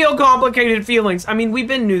 I feel complicated feelings. I mean, we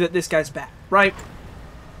knew that this guy's bad, right?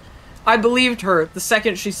 I believed her the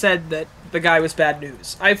second she said that the guy was bad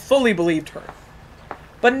news. I fully believed her.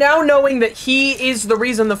 But now knowing that he is the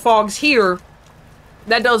reason the fog's here,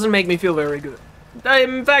 that doesn't make me feel very good.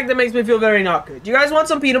 In fact, that makes me feel very not good. Do you guys want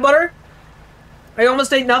some peanut butter? I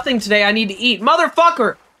almost ate nothing today. I need to eat.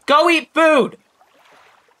 Motherfucker! Go eat food!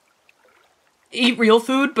 Eat real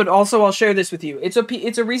food, but also I'll share this with you. It's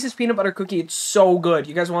a Reese's peanut butter cookie. It's so good.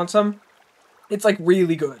 You guys want some? It's like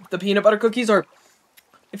really good. The peanut butter cookies are...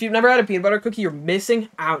 If you've never had a peanut butter cookie, you're missing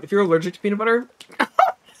out. If you're allergic to peanut butter...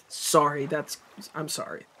 Sorry, I'm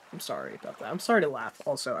sorry. I'm sorry about that. I'm sorry to laugh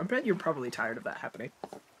also. I bet you're probably tired of that happening.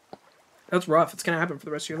 That's rough. It's gonna happen for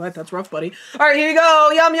the rest of your life. That's rough, buddy. Alright, here you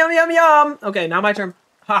go! Yum, yum, yum, yum! Okay, now my turn.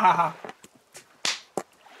 Ha ha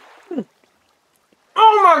ha.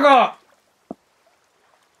 Oh my god!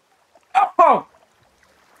 Oh!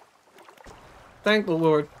 Thank the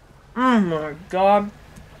Lord. Oh my god.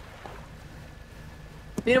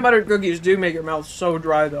 Peanut butter cookies do make your mouth so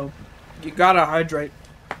dry, though. You gotta hydrate.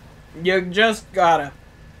 You just gotta.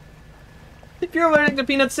 If you're allergic to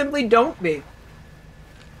peanuts, simply don't be.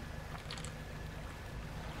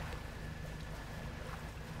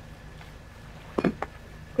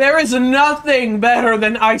 There is nothing better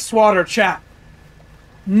than ice water, chat.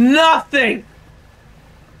 Nothing!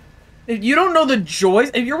 If you don't know the joys,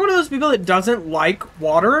 if you're one of those people that doesn't like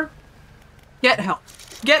water, get help.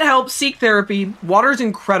 Get help, seek therapy. Water's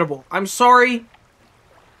incredible. I'm sorry.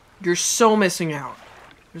 You're so missing out.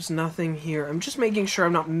 There's nothing here. I'm just making sure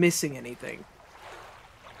I'm not missing anything.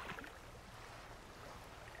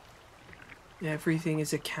 Everything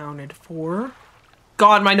is accounted for.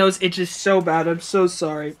 God, my nose itches so bad. I'm so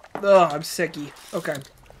sorry. Ugh, I'm sicky. Okay.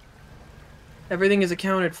 Everything is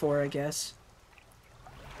accounted for, I guess.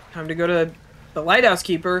 Time to go to the lighthouse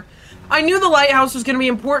keeper. I knew the lighthouse was going to be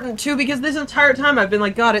important, too, because this entire time I've been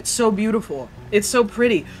like, God, it's so beautiful. It's so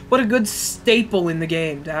pretty. What a good staple in the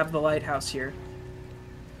game to have the lighthouse here.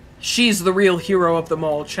 She's the real hero of them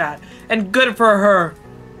all, chat. And good for her.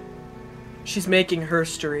 She's making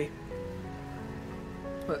herstory.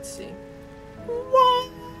 Let's see.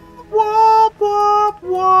 Wop, wop, wop,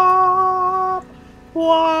 wop.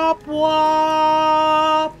 Wop,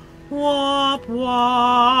 wop. Wop,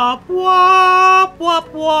 wop, wop,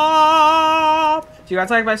 wop, wop. Do you guys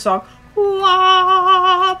like my song?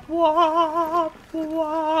 Wop, wop,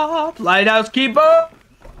 wop. Lighthouse keeper!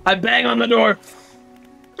 I bang on the door.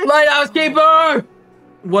 Lighthouse keeper!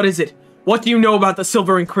 What is it? What do you know about the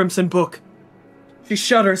Silver and Crimson book? She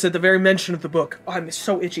shudders at the very mention of the book. Oh, I'm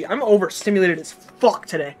so itchy. I'm overstimulated as fuck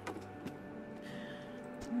today.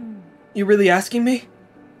 You really asking me?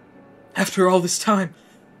 After all this time,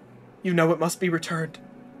 you know it must be returned.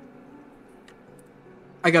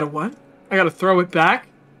 I gotta what? I gotta throw it back?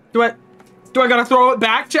 Do I gotta throw it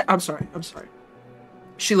back? I'm sorry. I'm sorry.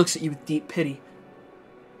 She looks at you with deep pity.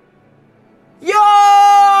 Yo!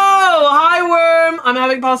 Hi, Worm! I'm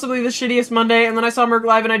having possibly the shittiest Monday, and then I saw Merc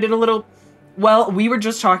live and I did a little... Well, we were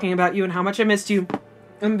just talking about you and how much I missed you.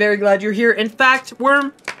 I'm very glad you're here. In fact,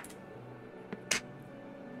 Worm,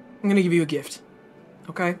 I'm gonna give you a gift.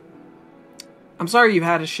 Okay? I'm sorry you've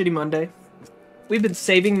had a shitty Monday. We've been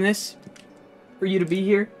saving this for you to be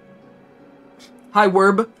here. Hi,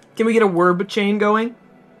 Werb. Can we get a Werb chain going?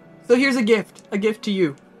 So here's a gift to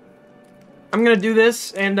you. I'm gonna do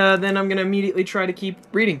this, and then I'm gonna immediately try to keep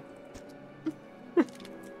reading.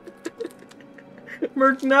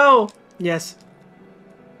 Merc, no! Yes.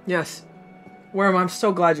 Yes. Worm, I'm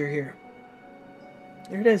so glad you're here.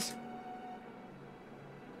 There it is.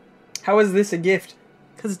 How is this a gift?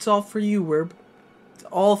 Because it's all for you, Werb.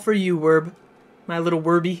 all for you, Werb. My little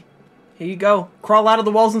Werby. Here you go. Crawl out of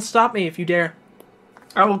the walls and stop me if you dare.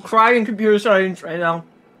 I will cry in computer science right now.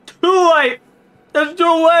 Too late! It's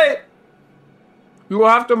too late! You will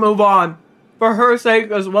have to move on. For her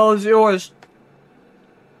sake as well as yours.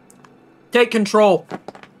 Take control.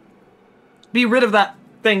 Be rid of that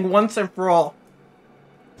thing once and for all.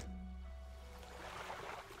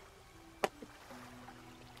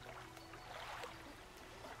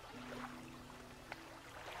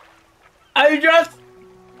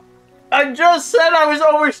 I just said I was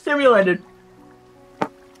overstimulated.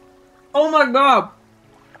 Oh my god.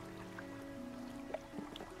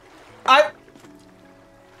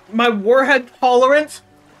 My warhead tolerance.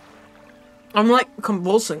 I'm like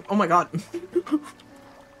convulsing. Oh my god.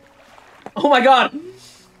 Oh my god.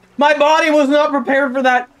 My body was not prepared for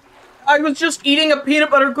that. I was just eating a peanut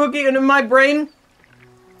butter cookie and in my brain,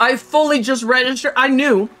 I fully just registered. I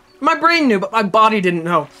knew. My brain knew, but my body didn't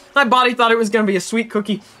know. My body thought it was going to be a sweet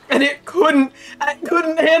cookie, and it couldn't. I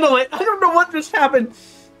couldn't handle it. I don't know what just happened.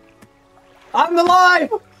 I'm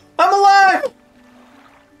alive! I'm alive!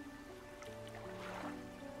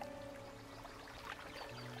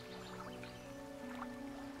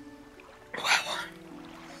 Wow.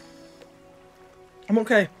 I'm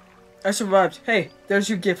okay. I survived. Hey, there's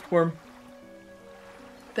your gift, Worm.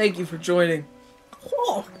 Thank you for joining.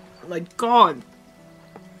 Oh my god.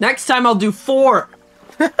 Next time I'll do 4.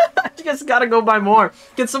 I just gotta go buy more.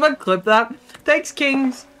 Can someone clip that? Thanks,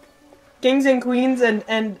 kings. Kings and queens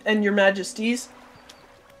and your majesties.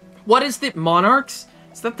 What is it, monarchs?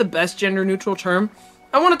 Is that the best gender neutral term?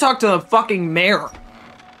 I want to talk to the fucking mayor.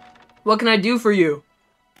 What can I do for you?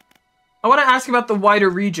 I want to ask about the wider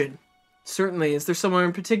region. Certainly. Is there someone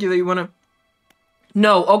in particular you want to...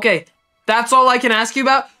 No, okay. That's all I can ask you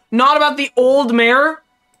about? Not about the old mayor?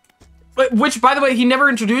 Which, by the way, he never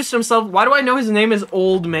introduced himself. Why do I know his name is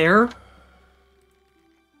Old Mayor?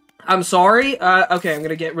 I'm sorry. Okay, I'm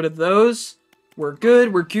gonna get rid of those. We're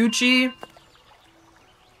good. We're Gucci.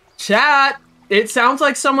 Chat! It sounds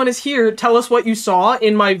like someone is here. Tell us what you saw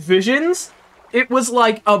in my visions. It was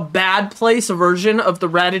like a bad place version of the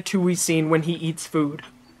Ratatouille scene when he eats food.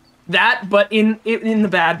 That, but in the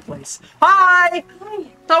bad place. Hi! Hi.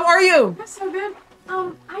 How are you? That's so good.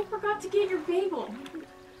 I forgot to get your bagel.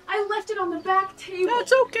 I left it on the back table.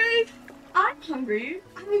 That's okay. I'm hungry.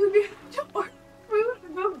 I think we'd be we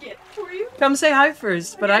would go get it for you. Come say hi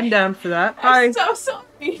first, but I'm down for that. I'm Hi. so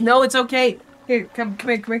sorry. No, it's okay. Here, come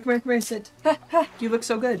here, sit. You look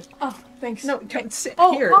so good. Oh, thanks. No, come sit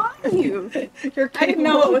Oh, here. are you? You're I didn't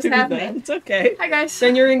know what was capable of doing happening. that. It's okay. Hi, guys.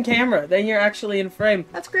 Then you're in camera. Then you're actually in frame.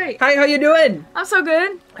 That's great. Hi, how you doing? I'm so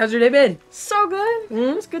good. How's your day been? So good.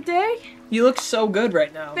 Hmm? It's a good day. You look so good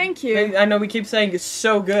right now. Thank you. I know we keep saying it's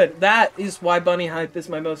so good. That is why Bunny Hype is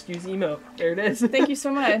my most used emote. There it is. Thank you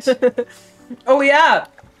so much. Oh yeah.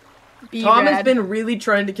 Tom has rad. been really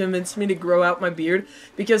trying to convince me to grow out my beard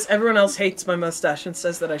because everyone else hates my mustache and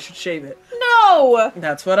says that I should shave it. No!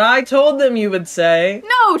 That's what I told them you would say.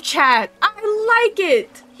 No, chat. I like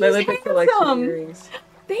it. He's They like it for like some handsome. earrings.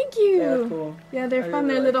 Thank you. Yeah, cool. Yeah, they're I fun.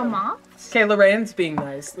 really They're like little them. moths. Okay, Lorraine's being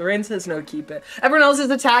nice. Lorraine says no, keep it. Everyone else is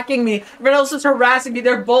attacking me. Everyone else is harassing me.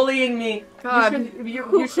 They're bullying me. God,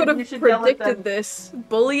 who could have yell at them. predicted this?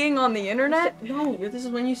 Bullying on the internet? No, this is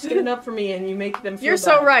when you stand up for me and you make them feel You're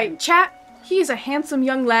so bad. right. Chat, he is a handsome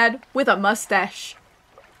young lad with a mustache.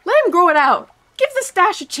 Let him grow it out. Give the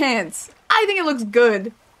stash a chance. I think it looks good.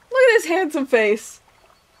 Look at his handsome face.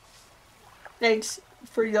 Thanks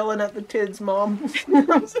for yelling at the kids, Mom.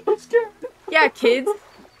 I'm so scared. Yeah, kids.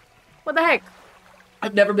 What the heck?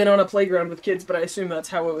 I've never been on a playground with kids, but I assume that's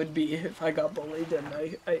how it would be if I got bullied and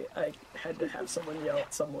I had to have someone yell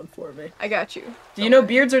at someone for me. I got you. Do you know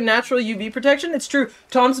beards are natural UV protection? It's true.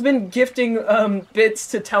 Tom's been gifting bits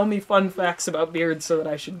to tell me fun facts about beards so that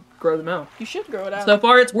I should grow them out. You should grow it out. So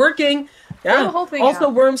far, it's working. Yeah. Grow the whole thing Also,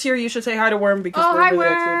 out. Worm's here. You should say hi to Worm because Oh, Worm hi, really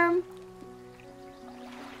likes it. Worm.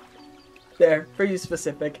 There, for you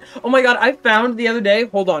specific. Oh my god, I found the other day.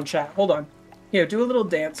 Hold on, chat. Hold on. Here, do a little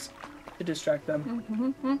dance to distract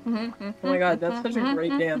them. Oh my god, that's such a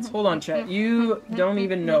great dance. Hold on, chat. You don't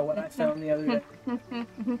even know what I found the other day.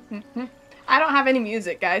 I don't have any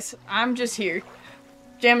music, guys. I'm just here.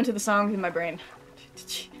 Jamming to the songs in my brain.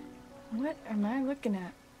 What am I looking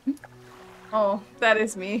at? Oh, that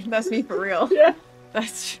is me. That's me for real. Yeah.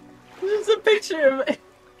 That's... This is a picture of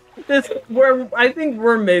this. Worm. I think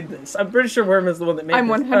Worm made this. I'm pretty sure Worm is the one that made I'm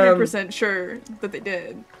this. 100% sure that they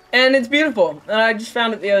did. And it's beautiful. And I just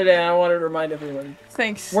found it the other day and I wanted to remind everyone.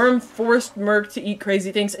 Thanks. Worm forced Merc to eat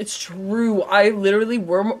crazy things. It's true. I literally,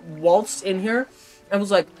 Worm waltzed in here and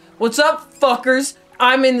was like, "What's up, fuckers?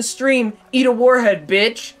 I'm in the stream. Eat a warhead,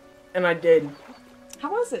 bitch. And I did.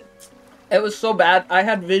 How was it? It was so bad. I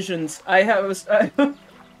had visions. Well,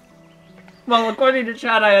 according to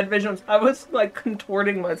chat, I had visions. I was, like,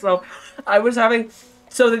 contorting myself. I was having...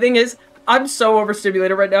 So the thing is, I'm so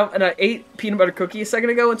overstimulated right now, and I ate peanut butter cookie a second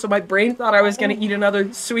ago, and so my brain thought I was gonna eat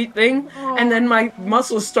another sweet thing, and then my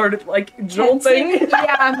muscles started, like, jolting.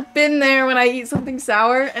 Yeah, I've been there when I eat something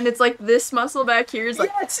sour, and it's like this muscle back here is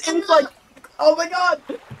like... Yes, and it's like, oh my god!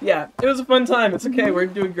 Yeah, it was a fun time. It's okay, we're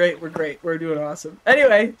doing great, we're great, we're doing awesome.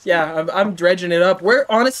 Anyway, yeah, I'm dredging it up. We're,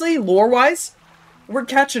 honestly, lore-wise, we're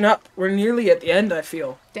catching up. We're nearly at the end, I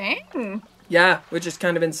feel. Dang. Yeah, which is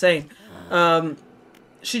kind of insane.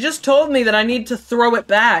 She just told me that I need to throw it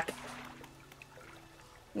back.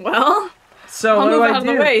 Well, so I'll what do move I out of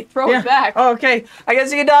do? the way. Throw it back. Oh, okay, I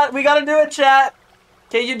guess we gotta do it, chat.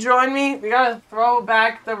 Can you join me? We gotta throw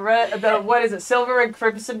back the what is it, Silver and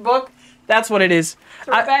Crimson book? That's what it is.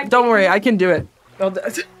 Don't worry, I can do it.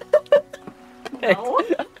 Okay. No,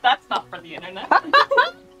 that's not for the internet.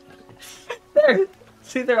 There.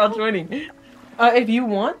 See, they're all joining. If you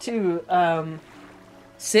want to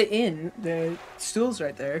sit in the stools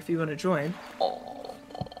right there, if you want to join.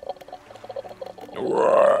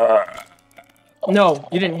 No,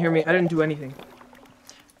 you didn't hear me. I didn't do anything.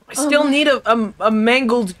 I still need a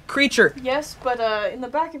mangled creature. Yes, but in the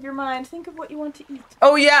back of your mind, think of what you want to eat.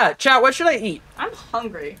 Oh yeah, chat, what should I eat? I'm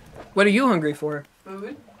hungry. What are you hungry for?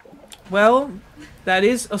 Food. Well, that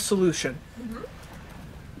is a solution.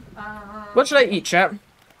 What should I eat, chat?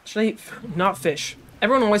 Should I eat not fish?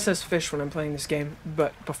 Everyone always says fish when I'm playing this game,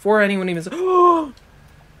 but before anyone even says, oh,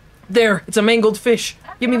 there, it's a mangled fish.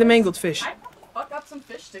 Give me the mangled fish. I fuck up some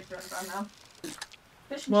fish sticks right now.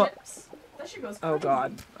 Fish and Well, chips. That shit goes oh crazy.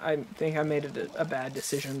 god, I think I made a bad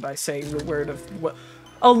decision by saying the word of what?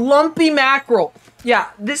 A lumpy mackerel. Yeah,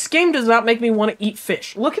 this game does not make me want to eat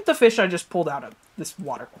fish. Look at the fish I just pulled out of this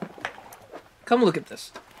water. Come look at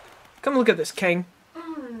this. Come look at this, King.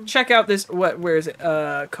 Check out this, where is it?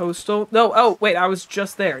 Coastal? No, oh, wait, I was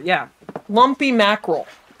just there. Yeah. Lumpy mackerel.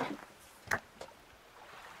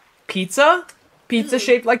 Pizza? Pizza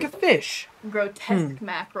shaped like a fish. Grotesque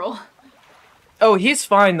mackerel. Oh, he's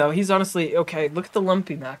fine, though. He's honestly, okay, look at the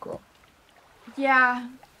lumpy mackerel. Yeah.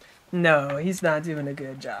 No, he's not doing a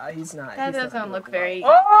good job. He's not. That he's not doesn't doing look well. very...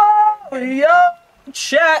 Oh, yo!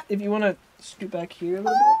 Chat! If you want to scoot back here a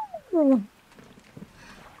little bit.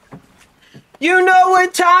 You know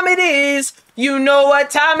what time it is. You know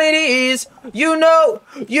what time it is. You know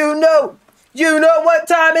what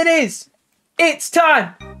time it is. It's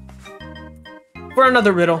time for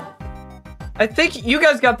another riddle. I think you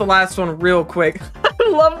guys got the last one real quick. I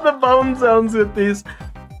love the bone zones with these.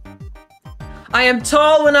 I am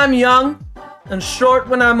tall when I'm young and short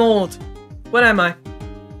when I'm old. What am I? I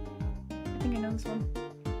think I know this one.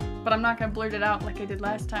 But I'm not gonna blurt it out like I did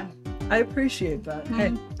last time. I appreciate that.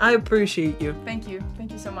 Hey, I appreciate you. Thank you.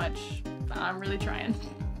 Thank you so much. I'm really trying.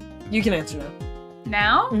 You can answer now.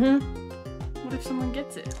 Now? Mm-hmm. What if someone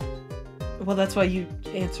gets it? Well, that's why you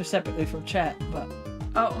answer separately from chat, but...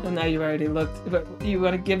 Oh. And now you already looked. But you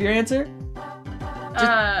want to give your answer?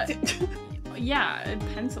 Yeah, a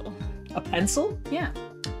pencil. A pencil? Yeah.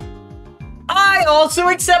 I also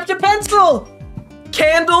accept a pencil!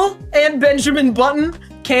 Candle and Benjamin Button.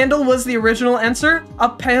 Candle was the original answer. A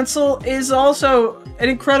pencil is also an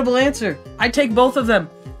incredible answer. I take both of them.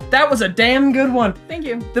 That was a damn good one. Thank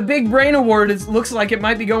you. The Big Brain Award looks like it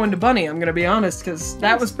might be going to Bunny, I'm gonna be honest, because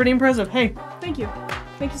that was pretty impressive. Hey. Thank you.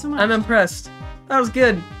 Thank you so much. I'm impressed. That was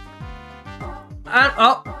good.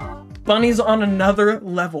 Oh, Bunny's on another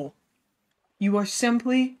level. You are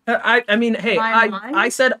simply... I mean, hey, I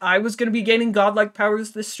said I was gonna be gaining godlike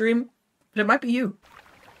powers this stream, but it might be you.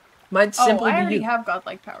 Might simply I be already you. have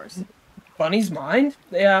godlike powers. Bunny's mind?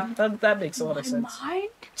 Yeah, that makes a lot of sense. Mind?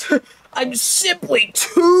 I'm simply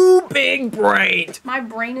too big brained. My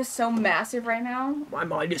brain is so massive right now. My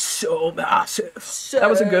mind is so massive. That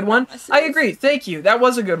was a good one. I agree. Thank you. That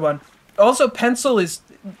was a good one. Also, pencil is,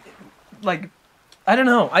 like, I don't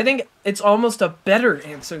know. I think it's almost a better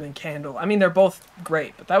answer than candle. I mean, they're both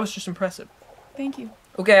great, but that was just impressive. Thank you.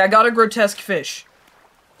 Okay, I got a grotesque fish.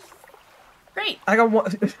 Great. I got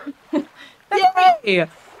one. Yay!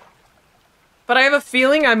 But I have a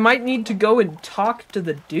feeling I might need to go and talk to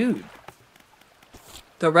the dude.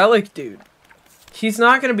 The relic dude. He's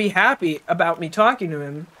not going to be happy about me talking to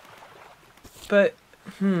him. But,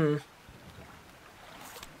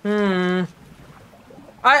 I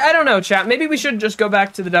don't know, chat. Maybe we should just go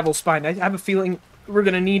back to the Devil's Spine. I have a feeling we're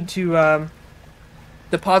going to need to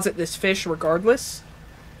deposit this fish regardless.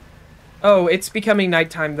 Oh, it's becoming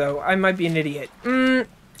nighttime, though. I might be an idiot.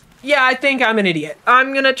 Yeah, I think I'm an idiot.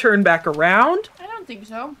 I'm gonna turn back around. I don't think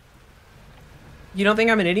so. You don't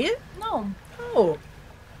think I'm an idiot? No. Oh.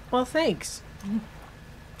 Well, thanks.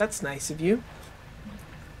 That's nice of you.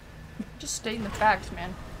 Just stating the facts,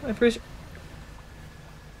 man. I appreciate.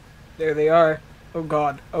 There they are. Oh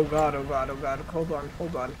god. Oh god. Oh god. Oh god. Hold on.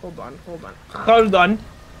 Hold on. Hold on. Hold on. Hold on.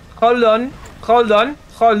 Hold on. Hold on.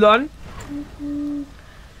 Hold on.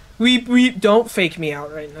 Weep. Don't fake me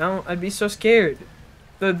out right now. I'd be so scared.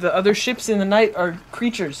 The other ships in the night are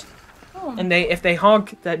creatures. Oh. And if they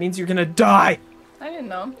honk, that means you're gonna die. I didn't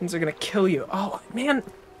know. Means they're gonna kill you. Oh man.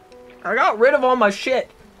 I got rid of all my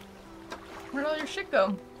shit. Where'd all your shit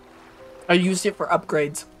go? I used it for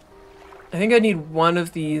upgrades. I think I need one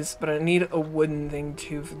of these, but I need a wooden thing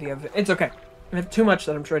too for the other. It's okay. I have too much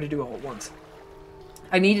that I'm trying to do all at once.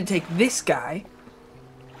 I need to take this guy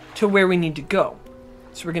to where we need to go.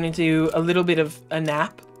 So we're gonna do a little bit of a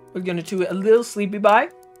nap. We're gonna do a little sleepy bye.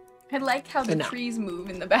 I like how the trees move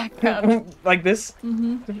in the background. Like this?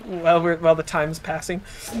 Mm-hmm. While the time's passing.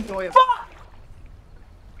 Enjoyable.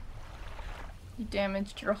 You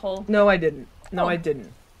damaged your hull. No, I didn't. No, I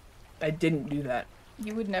didn't. I didn't do that.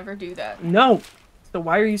 You would never do that. No! So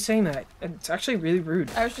why are you saying that? It's actually really rude.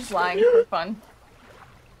 I was just lying for fun.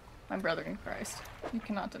 My brother in Christ. You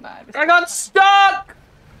cannot deny this. I got stuck!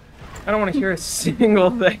 I don't want to hear a single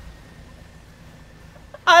thing.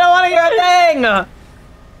 I don't want to hear a thing!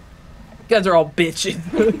 You guys are all bitches.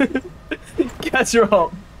 You guys are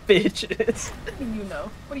all bitches. What do you know?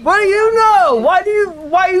 What do you know?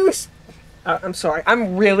 Why you... I'm sorry.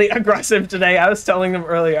 I'm really aggressive today. I was telling them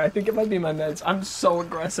earlier. I think it might be my meds. I'm so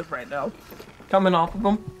aggressive right now. Coming off of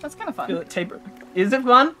them. That's kind of fun. Feel it taper. Is it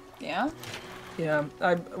fun? Yeah. Yeah.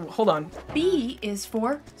 Hold on. B is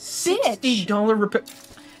for $60 repair.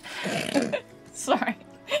 Sorry.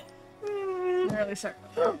 I'm really sorry.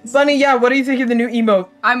 Bunny, yeah, what do you think of the new emote?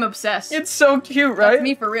 I'm obsessed. It's so cute, right? That's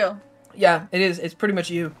me for real. Yeah, it is. It's pretty much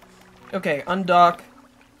you. Okay, undock.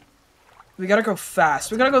 We gotta go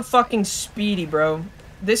fast. We gotta go fucking speedy, bro.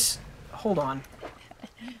 This... Hold on.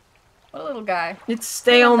 What a little guy. It's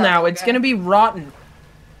stale now. It's guy. gonna be rotten.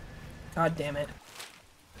 God damn it.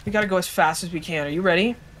 We gotta go as fast as we can. Are you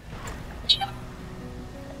ready?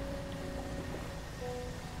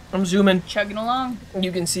 I'm zooming. Chugging along.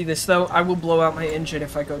 You can see this, though. I will blow out my engine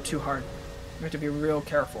if I go too hard. I have to be real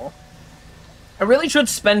careful. I really should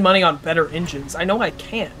spend money on better engines. I know I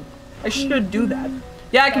can. I should do that.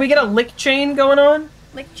 Yeah, can we get a lick chain going on?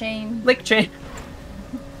 Lick chain. Lick chain.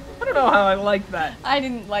 I don't know how I like that. I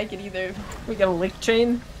didn't like it either. We got a lick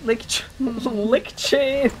chain? Lick chain. Don't lick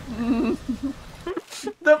chains.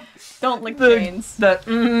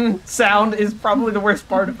 The sound is probably the worst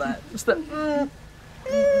part of that. Just the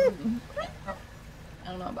I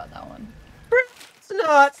don't know about that one. It's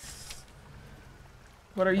not.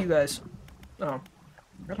 What are you guys? Oh.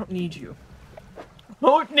 I don't need you. I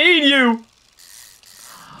don't need you!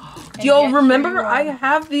 Yo, remember I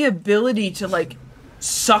have the ability to, like,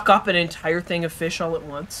 suck up an entire thing of fish all at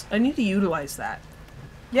once. I need to utilize that.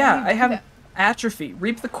 Yeah, I have atrophy.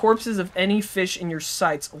 Reap the corpses of any fish in your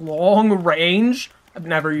sights. Long range? I've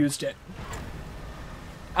never used it.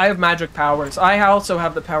 I have magic powers. I also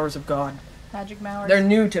have the powers of God. Magic powers. They're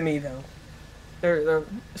new to me, though. They're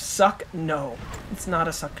suck? No. It's not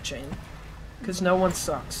a suck chain. Because no one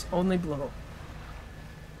sucks. Only blow.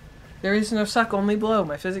 There is no suck, only blow.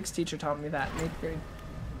 My physics teacher taught me that in 8th grade.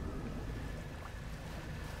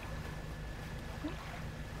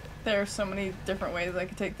 There are so many different ways I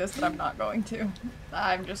could take this that I'm not going to.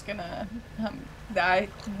 I'm just gonna... I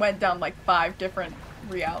went down like 5 different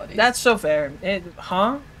realities. That's so fair.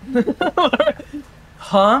 Huh?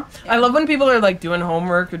 Huh? Yeah. I love when people are like doing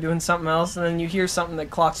homework or doing something else and then you hear something that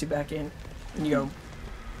clocks you back in. And you go...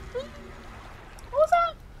 What was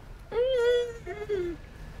that?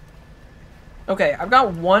 Okay, I've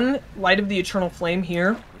got one Light of the Eternal Flame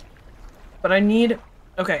here. But I need...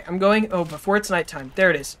 Okay, I'm going... Oh, before it's nighttime. There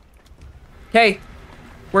it is. Okay,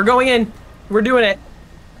 we're going in. We're doing it.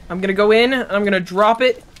 I'm gonna go in, and I'm gonna drop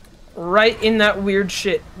it right in that weird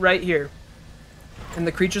shit right here. And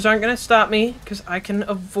the creatures aren't gonna stop me, because I can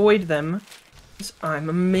avoid them. Because I'm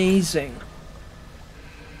amazing.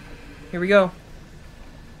 Here we go.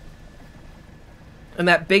 And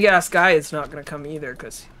that big-ass guy is not gonna come either,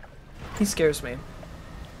 because he scares me.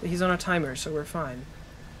 But he's on a timer, so we're fine.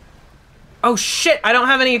 Oh shit, I don't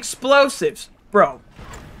have any explosives! Bro.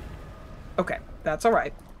 Okay, that's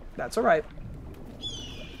alright. That's alright.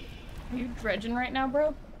 Are you dredging right now,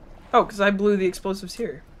 bro? Oh, because I blew the explosives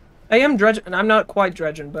here. I am dredging, and I'm not quite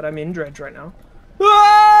dredging, but I'm in dredge right now.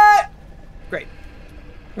 Ah! Great.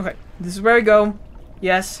 Okay, this is where I go.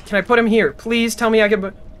 Yes, can I put him here? Please tell me I can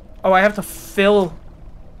put... Oh, I have to fill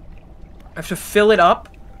it up?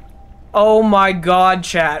 Oh my god,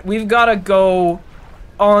 chat. We've got to go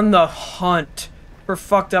on the hunt for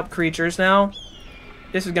fucked up creatures now.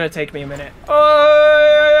 This is gonna take me a minute.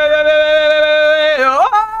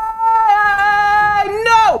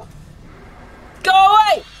 No! Go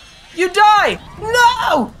away! You die!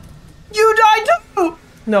 No! You die too!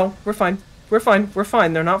 No, we're fine. We're fine. We're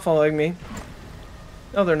fine. They're not following me.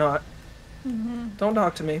 No, they're not. Don't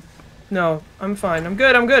talk to me. No, I'm fine. I'm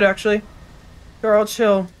good, actually. Girl,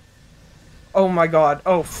 chill. Oh my god.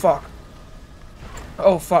 Oh, fuck.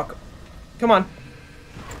 Oh, fuck. Come on.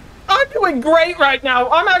 I'm doing great right now.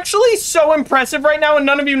 I'm actually so impressive right now, and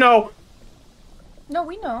none of you know. No,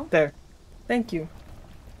 we know. There. Thank you.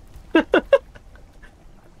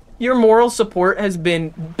 Your moral support has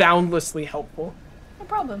been boundlessly helpful. No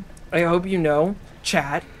problem. I hope you know.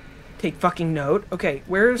 Chat. Take fucking note. Okay,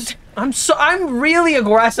 where's... I'm really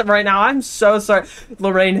aggressive right now. I'm so sorry.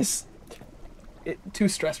 Lorraine is... too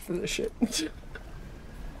stressed for this shit.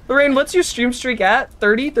 Lorraine, what's your stream streak at?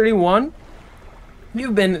 30? 31?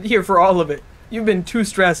 You've been here for all of it. You've been too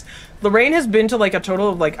stressed. Lorraine has been to like a total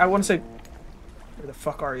of like, I want to say... Where the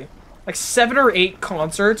fuck are you? Like 7 or 8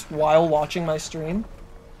 concerts while watching my stream.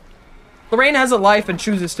 Lorraine has a life and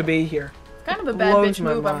chooses to be here. Kind of a bad bitch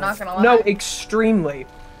move, I'm not gonna lie. No, extremely.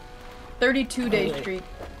 32-day streak.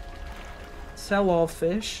 Sell all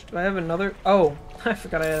fish. Do I have another? Oh, I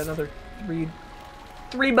forgot I had another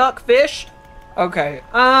 $3 fish. Okay.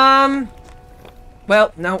 Well,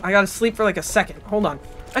 no, I gotta sleep for like a second. Hold on.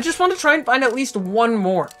 I just want to try and find at least one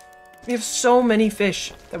more. We have so many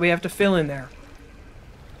fish that we have to fill in there.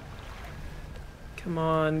 Come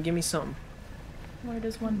on, give me some. Where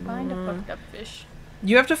does one find a fucked up fish?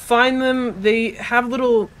 You have to find them. They have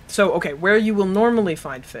little... So, okay, where you will normally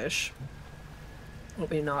find fish.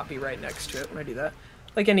 Let me not be right next to it when I do that.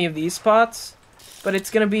 Like any of these spots. But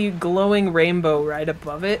it's going to be glowing rainbow right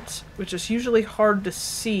above it, which is usually hard to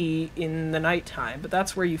see in the nighttime, but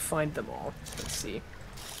that's where you find them all. Let's see.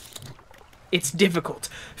 It's difficult.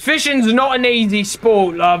 Fishing's not an easy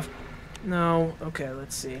sport, love. No. Okay,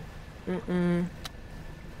 let's see. God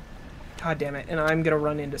damn it. And I'm going to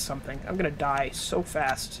run into something. I'm going to die so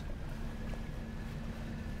fast.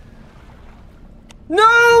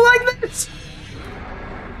 No, like this!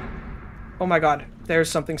 Oh my god. There's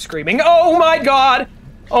something screaming. Oh my god!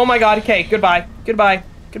 Oh my god. Okay, goodbye. Goodbye.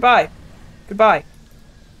 Goodbye. Goodbye.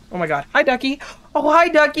 Oh my god. Hi, Ducky. Oh, hi,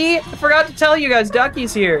 Ducky. I forgot to tell you guys,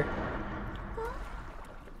 Ducky's here.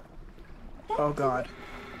 Oh god.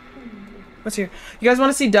 What's here? You guys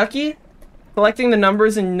want to see Ducky? Collecting the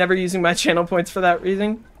numbers and never using my channel points for that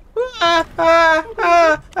reason.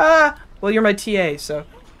 Well, you're my TA, so.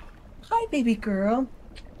 Hi, baby girl.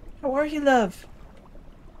 How are you, love?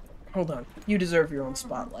 Hold on. You deserve your own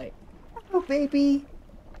spotlight. Oh, baby.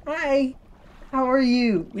 Hi. How are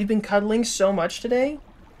you? We've been cuddling so much today.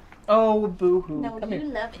 Oh, boo-hoo. No, Come you here.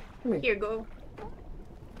 love it. Come here. Here, go.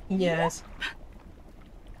 Yes.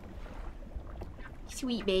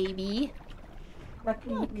 Sweet baby.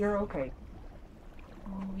 Lucky, you're okay.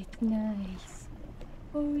 Oh, it's nice.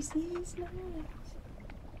 Oh, it's nice.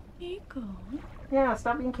 Here you go. Yeah,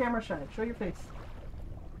 stop being camera shy. Show your face.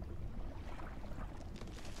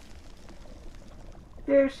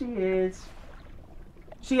 There she is.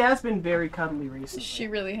 She has been very cuddly recently. She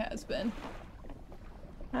really has been.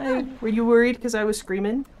 Hi. Were you worried because I was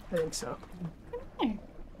screaming? I think so. Here.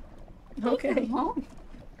 Okay. Home.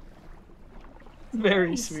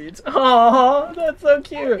 Very sweet. Oh, that's so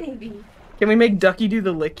cute. Baby. Can we make Ducky do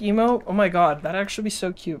the lick emote? Oh my god, that'd actually be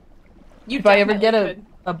so cute. You If I ever get definitely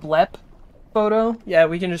a blep photo, yeah,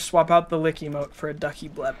 we can just swap out the lick emote for a Ducky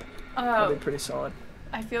blep. That'd be pretty solid.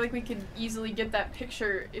 I feel like we could easily get that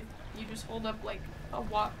picture if you just hold up like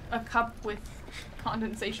a cup with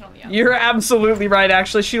condensation on the outside. You're absolutely right,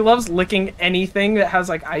 actually. She loves licking anything that has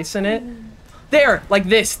like ice in it. There, like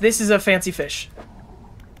this. This is a fancy fish.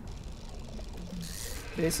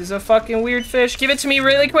 This is a fucking weird fish. Give it to me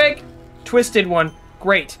really quick. Twisted one.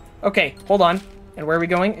 Great. Okay, hold on. And where are we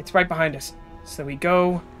going? It's right behind us. So we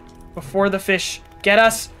go before the fish get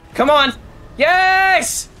us. Come on.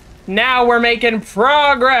 Yes! Now we're making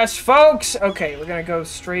progress, folks. Okay, we're gonna go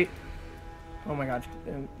straight. Oh my god.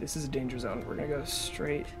 This is a danger zone. We're gonna go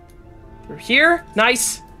straight through here.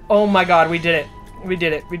 Nice. Oh my god, we did it. We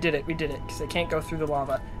did it. We did it. We did it. Because I can't go through the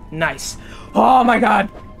lava. Nice. Oh my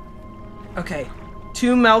god. Okay.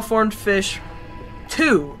 Two malformed fish.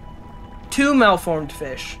 Two malformed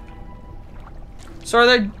fish. So are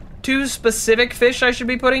there two specific fish I should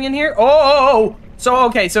be putting in here? Oh! So,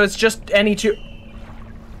 okay, so it's just any two.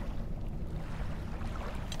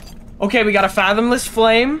 Okay, we got a fathomless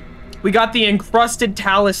flame. We got the encrusted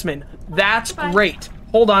talisman. That's great.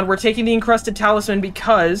 Hold on, we're taking the encrusted talisman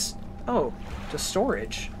because... Oh, to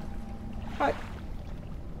storage. What?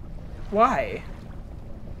 Why?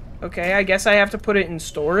 Okay, I guess I have to put it in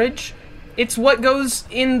storage. It's what goes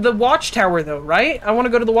in the watchtower, though, right? I want to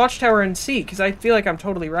go to the watchtower and see, because I feel like I'm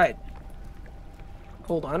totally right.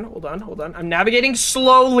 Hold on, hold on, hold on. I'm navigating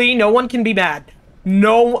slowly. No one can be mad.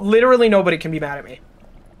 No, literally nobody can be mad at me.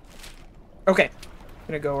 Okay. I'm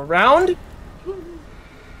gonna go around.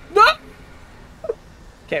 Ah!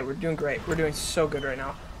 Okay, we're doing great. We're doing so good right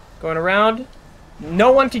now. Going around.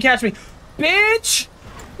 No one can catch me. Bitch!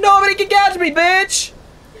 Nobody can catch me, bitch!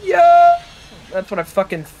 Yo! That's what I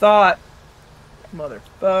fucking thought.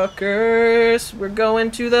 Motherfuckers. We're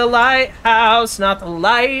going to the lighthouse. Not the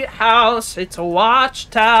lighthouse. It's a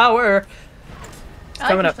watchtower. It's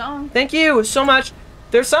coming up. Song. Thank you so much.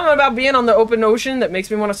 There's something about being on the open ocean that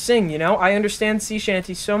makes me want to sing, you know? I understand sea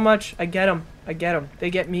shanties so much. I get them. I get them. They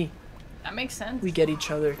get me. That makes sense. We get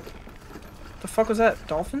each other. The fuck was that?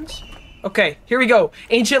 Dolphins? Okay, here we go.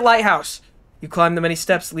 Ancient lighthouse. You climb the many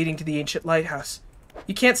steps leading to the ancient lighthouse.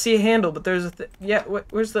 You can't see a handle, but there's a yeah,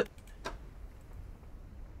 where's the...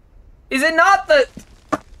 Is it not the...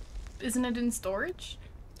 Isn't it in storage?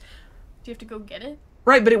 Do you have to go get it?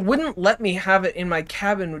 Right, but it wouldn't let me have it in my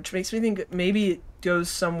cabin, which makes me think maybe it goes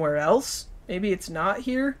somewhere else. Maybe it's not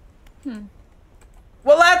here.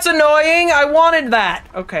 Well, that's annoying. I wanted that.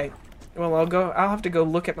 Okay. Well, I'll have to go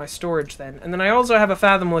look at my storage then. And then I also have a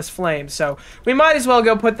fathomless flame, so we might as well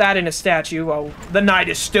go put that in a statue while the night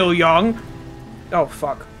is still young. Oh,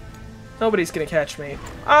 fuck. Nobody's gonna catch me.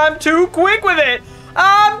 I'm too quick with it!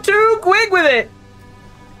 I'm too quick with it!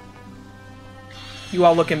 You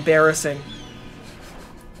all look embarrassing.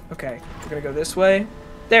 Okay, we're gonna go this way.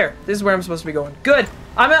 There, this is where I'm supposed to be going. Good!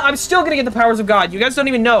 I'm still gonna get the powers of God. You guys don't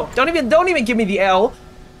even know. Don't even give me the L.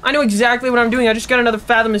 I know exactly what I'm doing. I just got another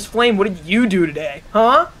fathomless flame. What did you do today?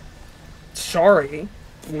 Huh? Sorry.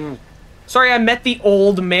 Sorry I met the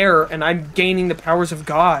old mayor and I'm gaining the powers of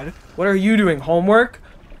God. What are you doing? Homework?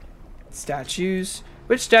 Statues.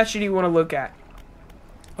 Which statue do you want to look at?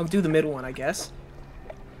 I'll do the middle one, I guess.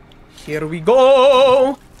 Here we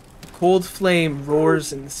go! Cold flame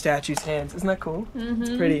roars in the statue's hands. Isn't that cool? It's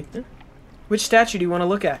pretty. Which statue do you want to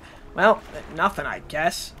look at? Well, nothing, I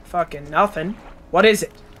guess. Fucking nothing. What is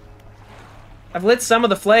it? I've lit some of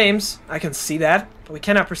the flames. I can see that. But we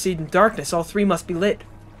cannot proceed in darkness. All three must be lit.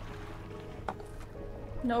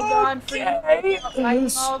 No God for you.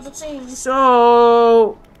 Fighting all the things.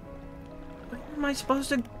 So... where am I supposed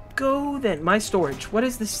to go then? My storage. What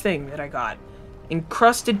is this thing that I got?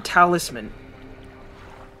 Encrusted talisman.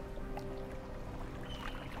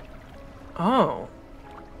 Oh.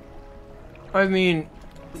 I mean...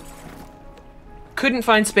 couldn't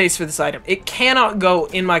find space for this item. It cannot go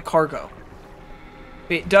in my cargo.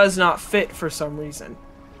 It does not fit for some reason.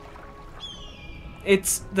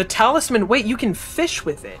 It's the talisman. Wait, you can fish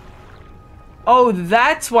with it. Oh,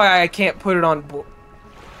 that's why I can't put it on board.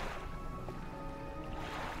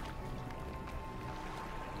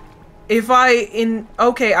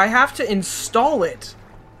 Okay, I have to install it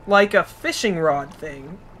like a fishing rod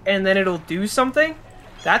thing, and then it'll do something?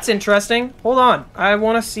 That's interesting. Hold on. I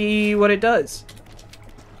want to see what it does.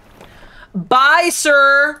 Bye,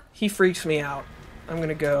 sir! He freaks me out. I'm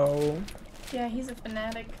gonna go... Yeah, he's a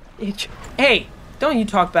fanatic. Hey! Don't you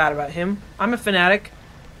talk bad about him. I'm a fanatic.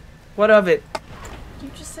 What of it? You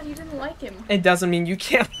just said you didn't like him. It doesn't mean you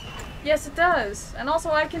can't... Yes, it does. And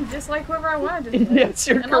also, I can dislike whoever I want to dislike. Yes,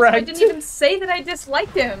 you're and correct. Also, I didn't even say that I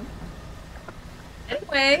disliked him.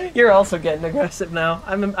 Anyway. You're also getting aggressive now.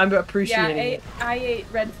 I'm appreciating it. I ate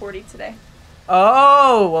red 40 today.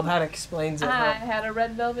 Oh, well that explains it. I had a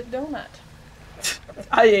red velvet donut.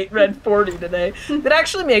 I ate red 40 today. That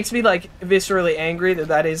actually makes me like viscerally angry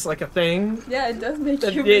that is like a thing. Yeah, it does make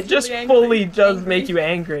you It just angry. fully does make you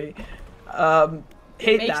angry.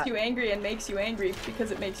 Hate it makes that. you angry and makes you angry because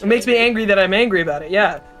it makes you It makes me angry that I'm angry about it,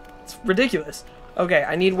 yeah. It's ridiculous. Okay,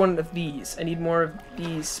 I need one of these. I need more of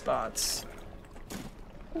these spots.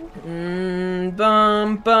 I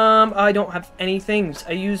don't have any things.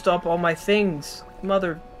 I used up all my things.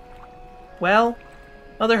 Mother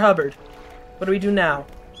Hubbard. What do we do now?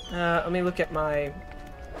 Let me look at my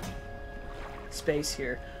space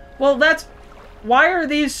here. Well, why are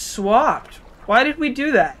these swapped? Why did we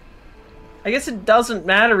do that? I guess it doesn't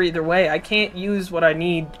matter either way. I can't use what I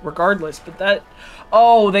need regardless, but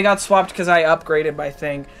oh, they got swapped because I upgraded my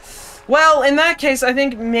thing. Well, in that case, I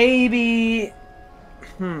think maybe...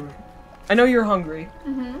 I know you're hungry.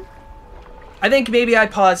 I think maybe I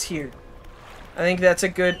pause here. I think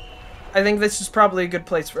this is probably a good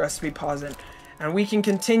place for us to be pausing. and we can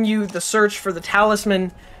continue the search for the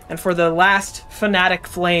talisman and for the last fanatic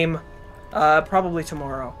flame, probably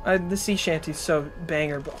tomorrow. The sea shanty's so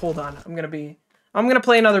banger, but hold on, I'm gonna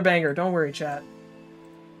play another banger. Don't worry, chat.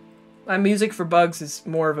 My music for bugs is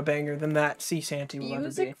more of a banger than that sea shanty will ever be.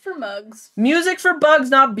 Music for mugs. Music for bugs,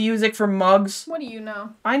 not music for mugs. What do you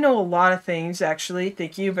know? I know a lot of things, actually.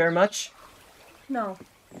 Thank you very much. No.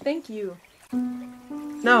 Thank you.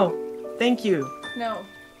 No. Thank you. No.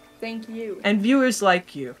 Thank you. And viewers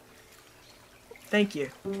like you. Thank you.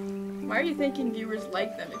 Why are you thinking viewers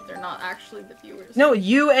like them if they're not actually the viewers? No,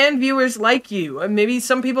 you and viewers like you. Maybe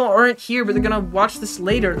some people aren't here, but they're gonna watch this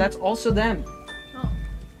later. That's also them. Oh.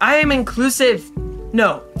 I am inclusive.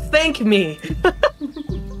 No, thank me.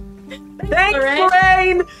 Thanks,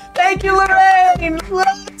 Lorraine. Thank you, Lorraine.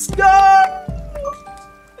 Let's go.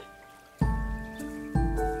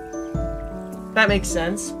 That makes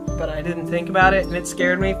sense, but I didn't think about it, and it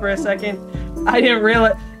scared me for a second. I didn't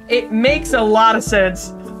realize. It makes a lot of sense,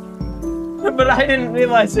 but I didn't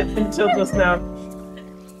realize it until just now.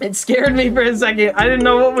 It scared me for a second. I didn't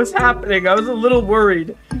know what was happening. I was a little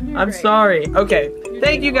worried. I'm sorry. Okay.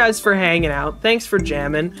 Thank you guys for hanging out. Thanks for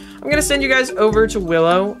jamming. I'm going to send you guys over to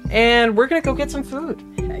Willow, and we're going to go get some food.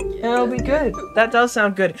 And it'll be good. That does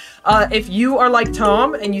sound good. If you are like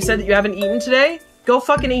Tom, and you said that you haven't eaten today, go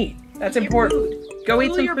fucking eat. That's important. Go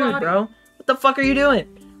eat some food, bro. What the fuck are you doing?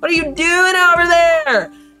 What are you doing over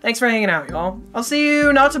there? Thanks for hanging out, y'all. I'll see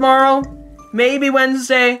you not tomorrow. Maybe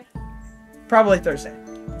Wednesday. Probably Thursday.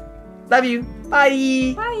 Love you.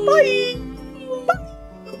 Bye. Bye. Bye.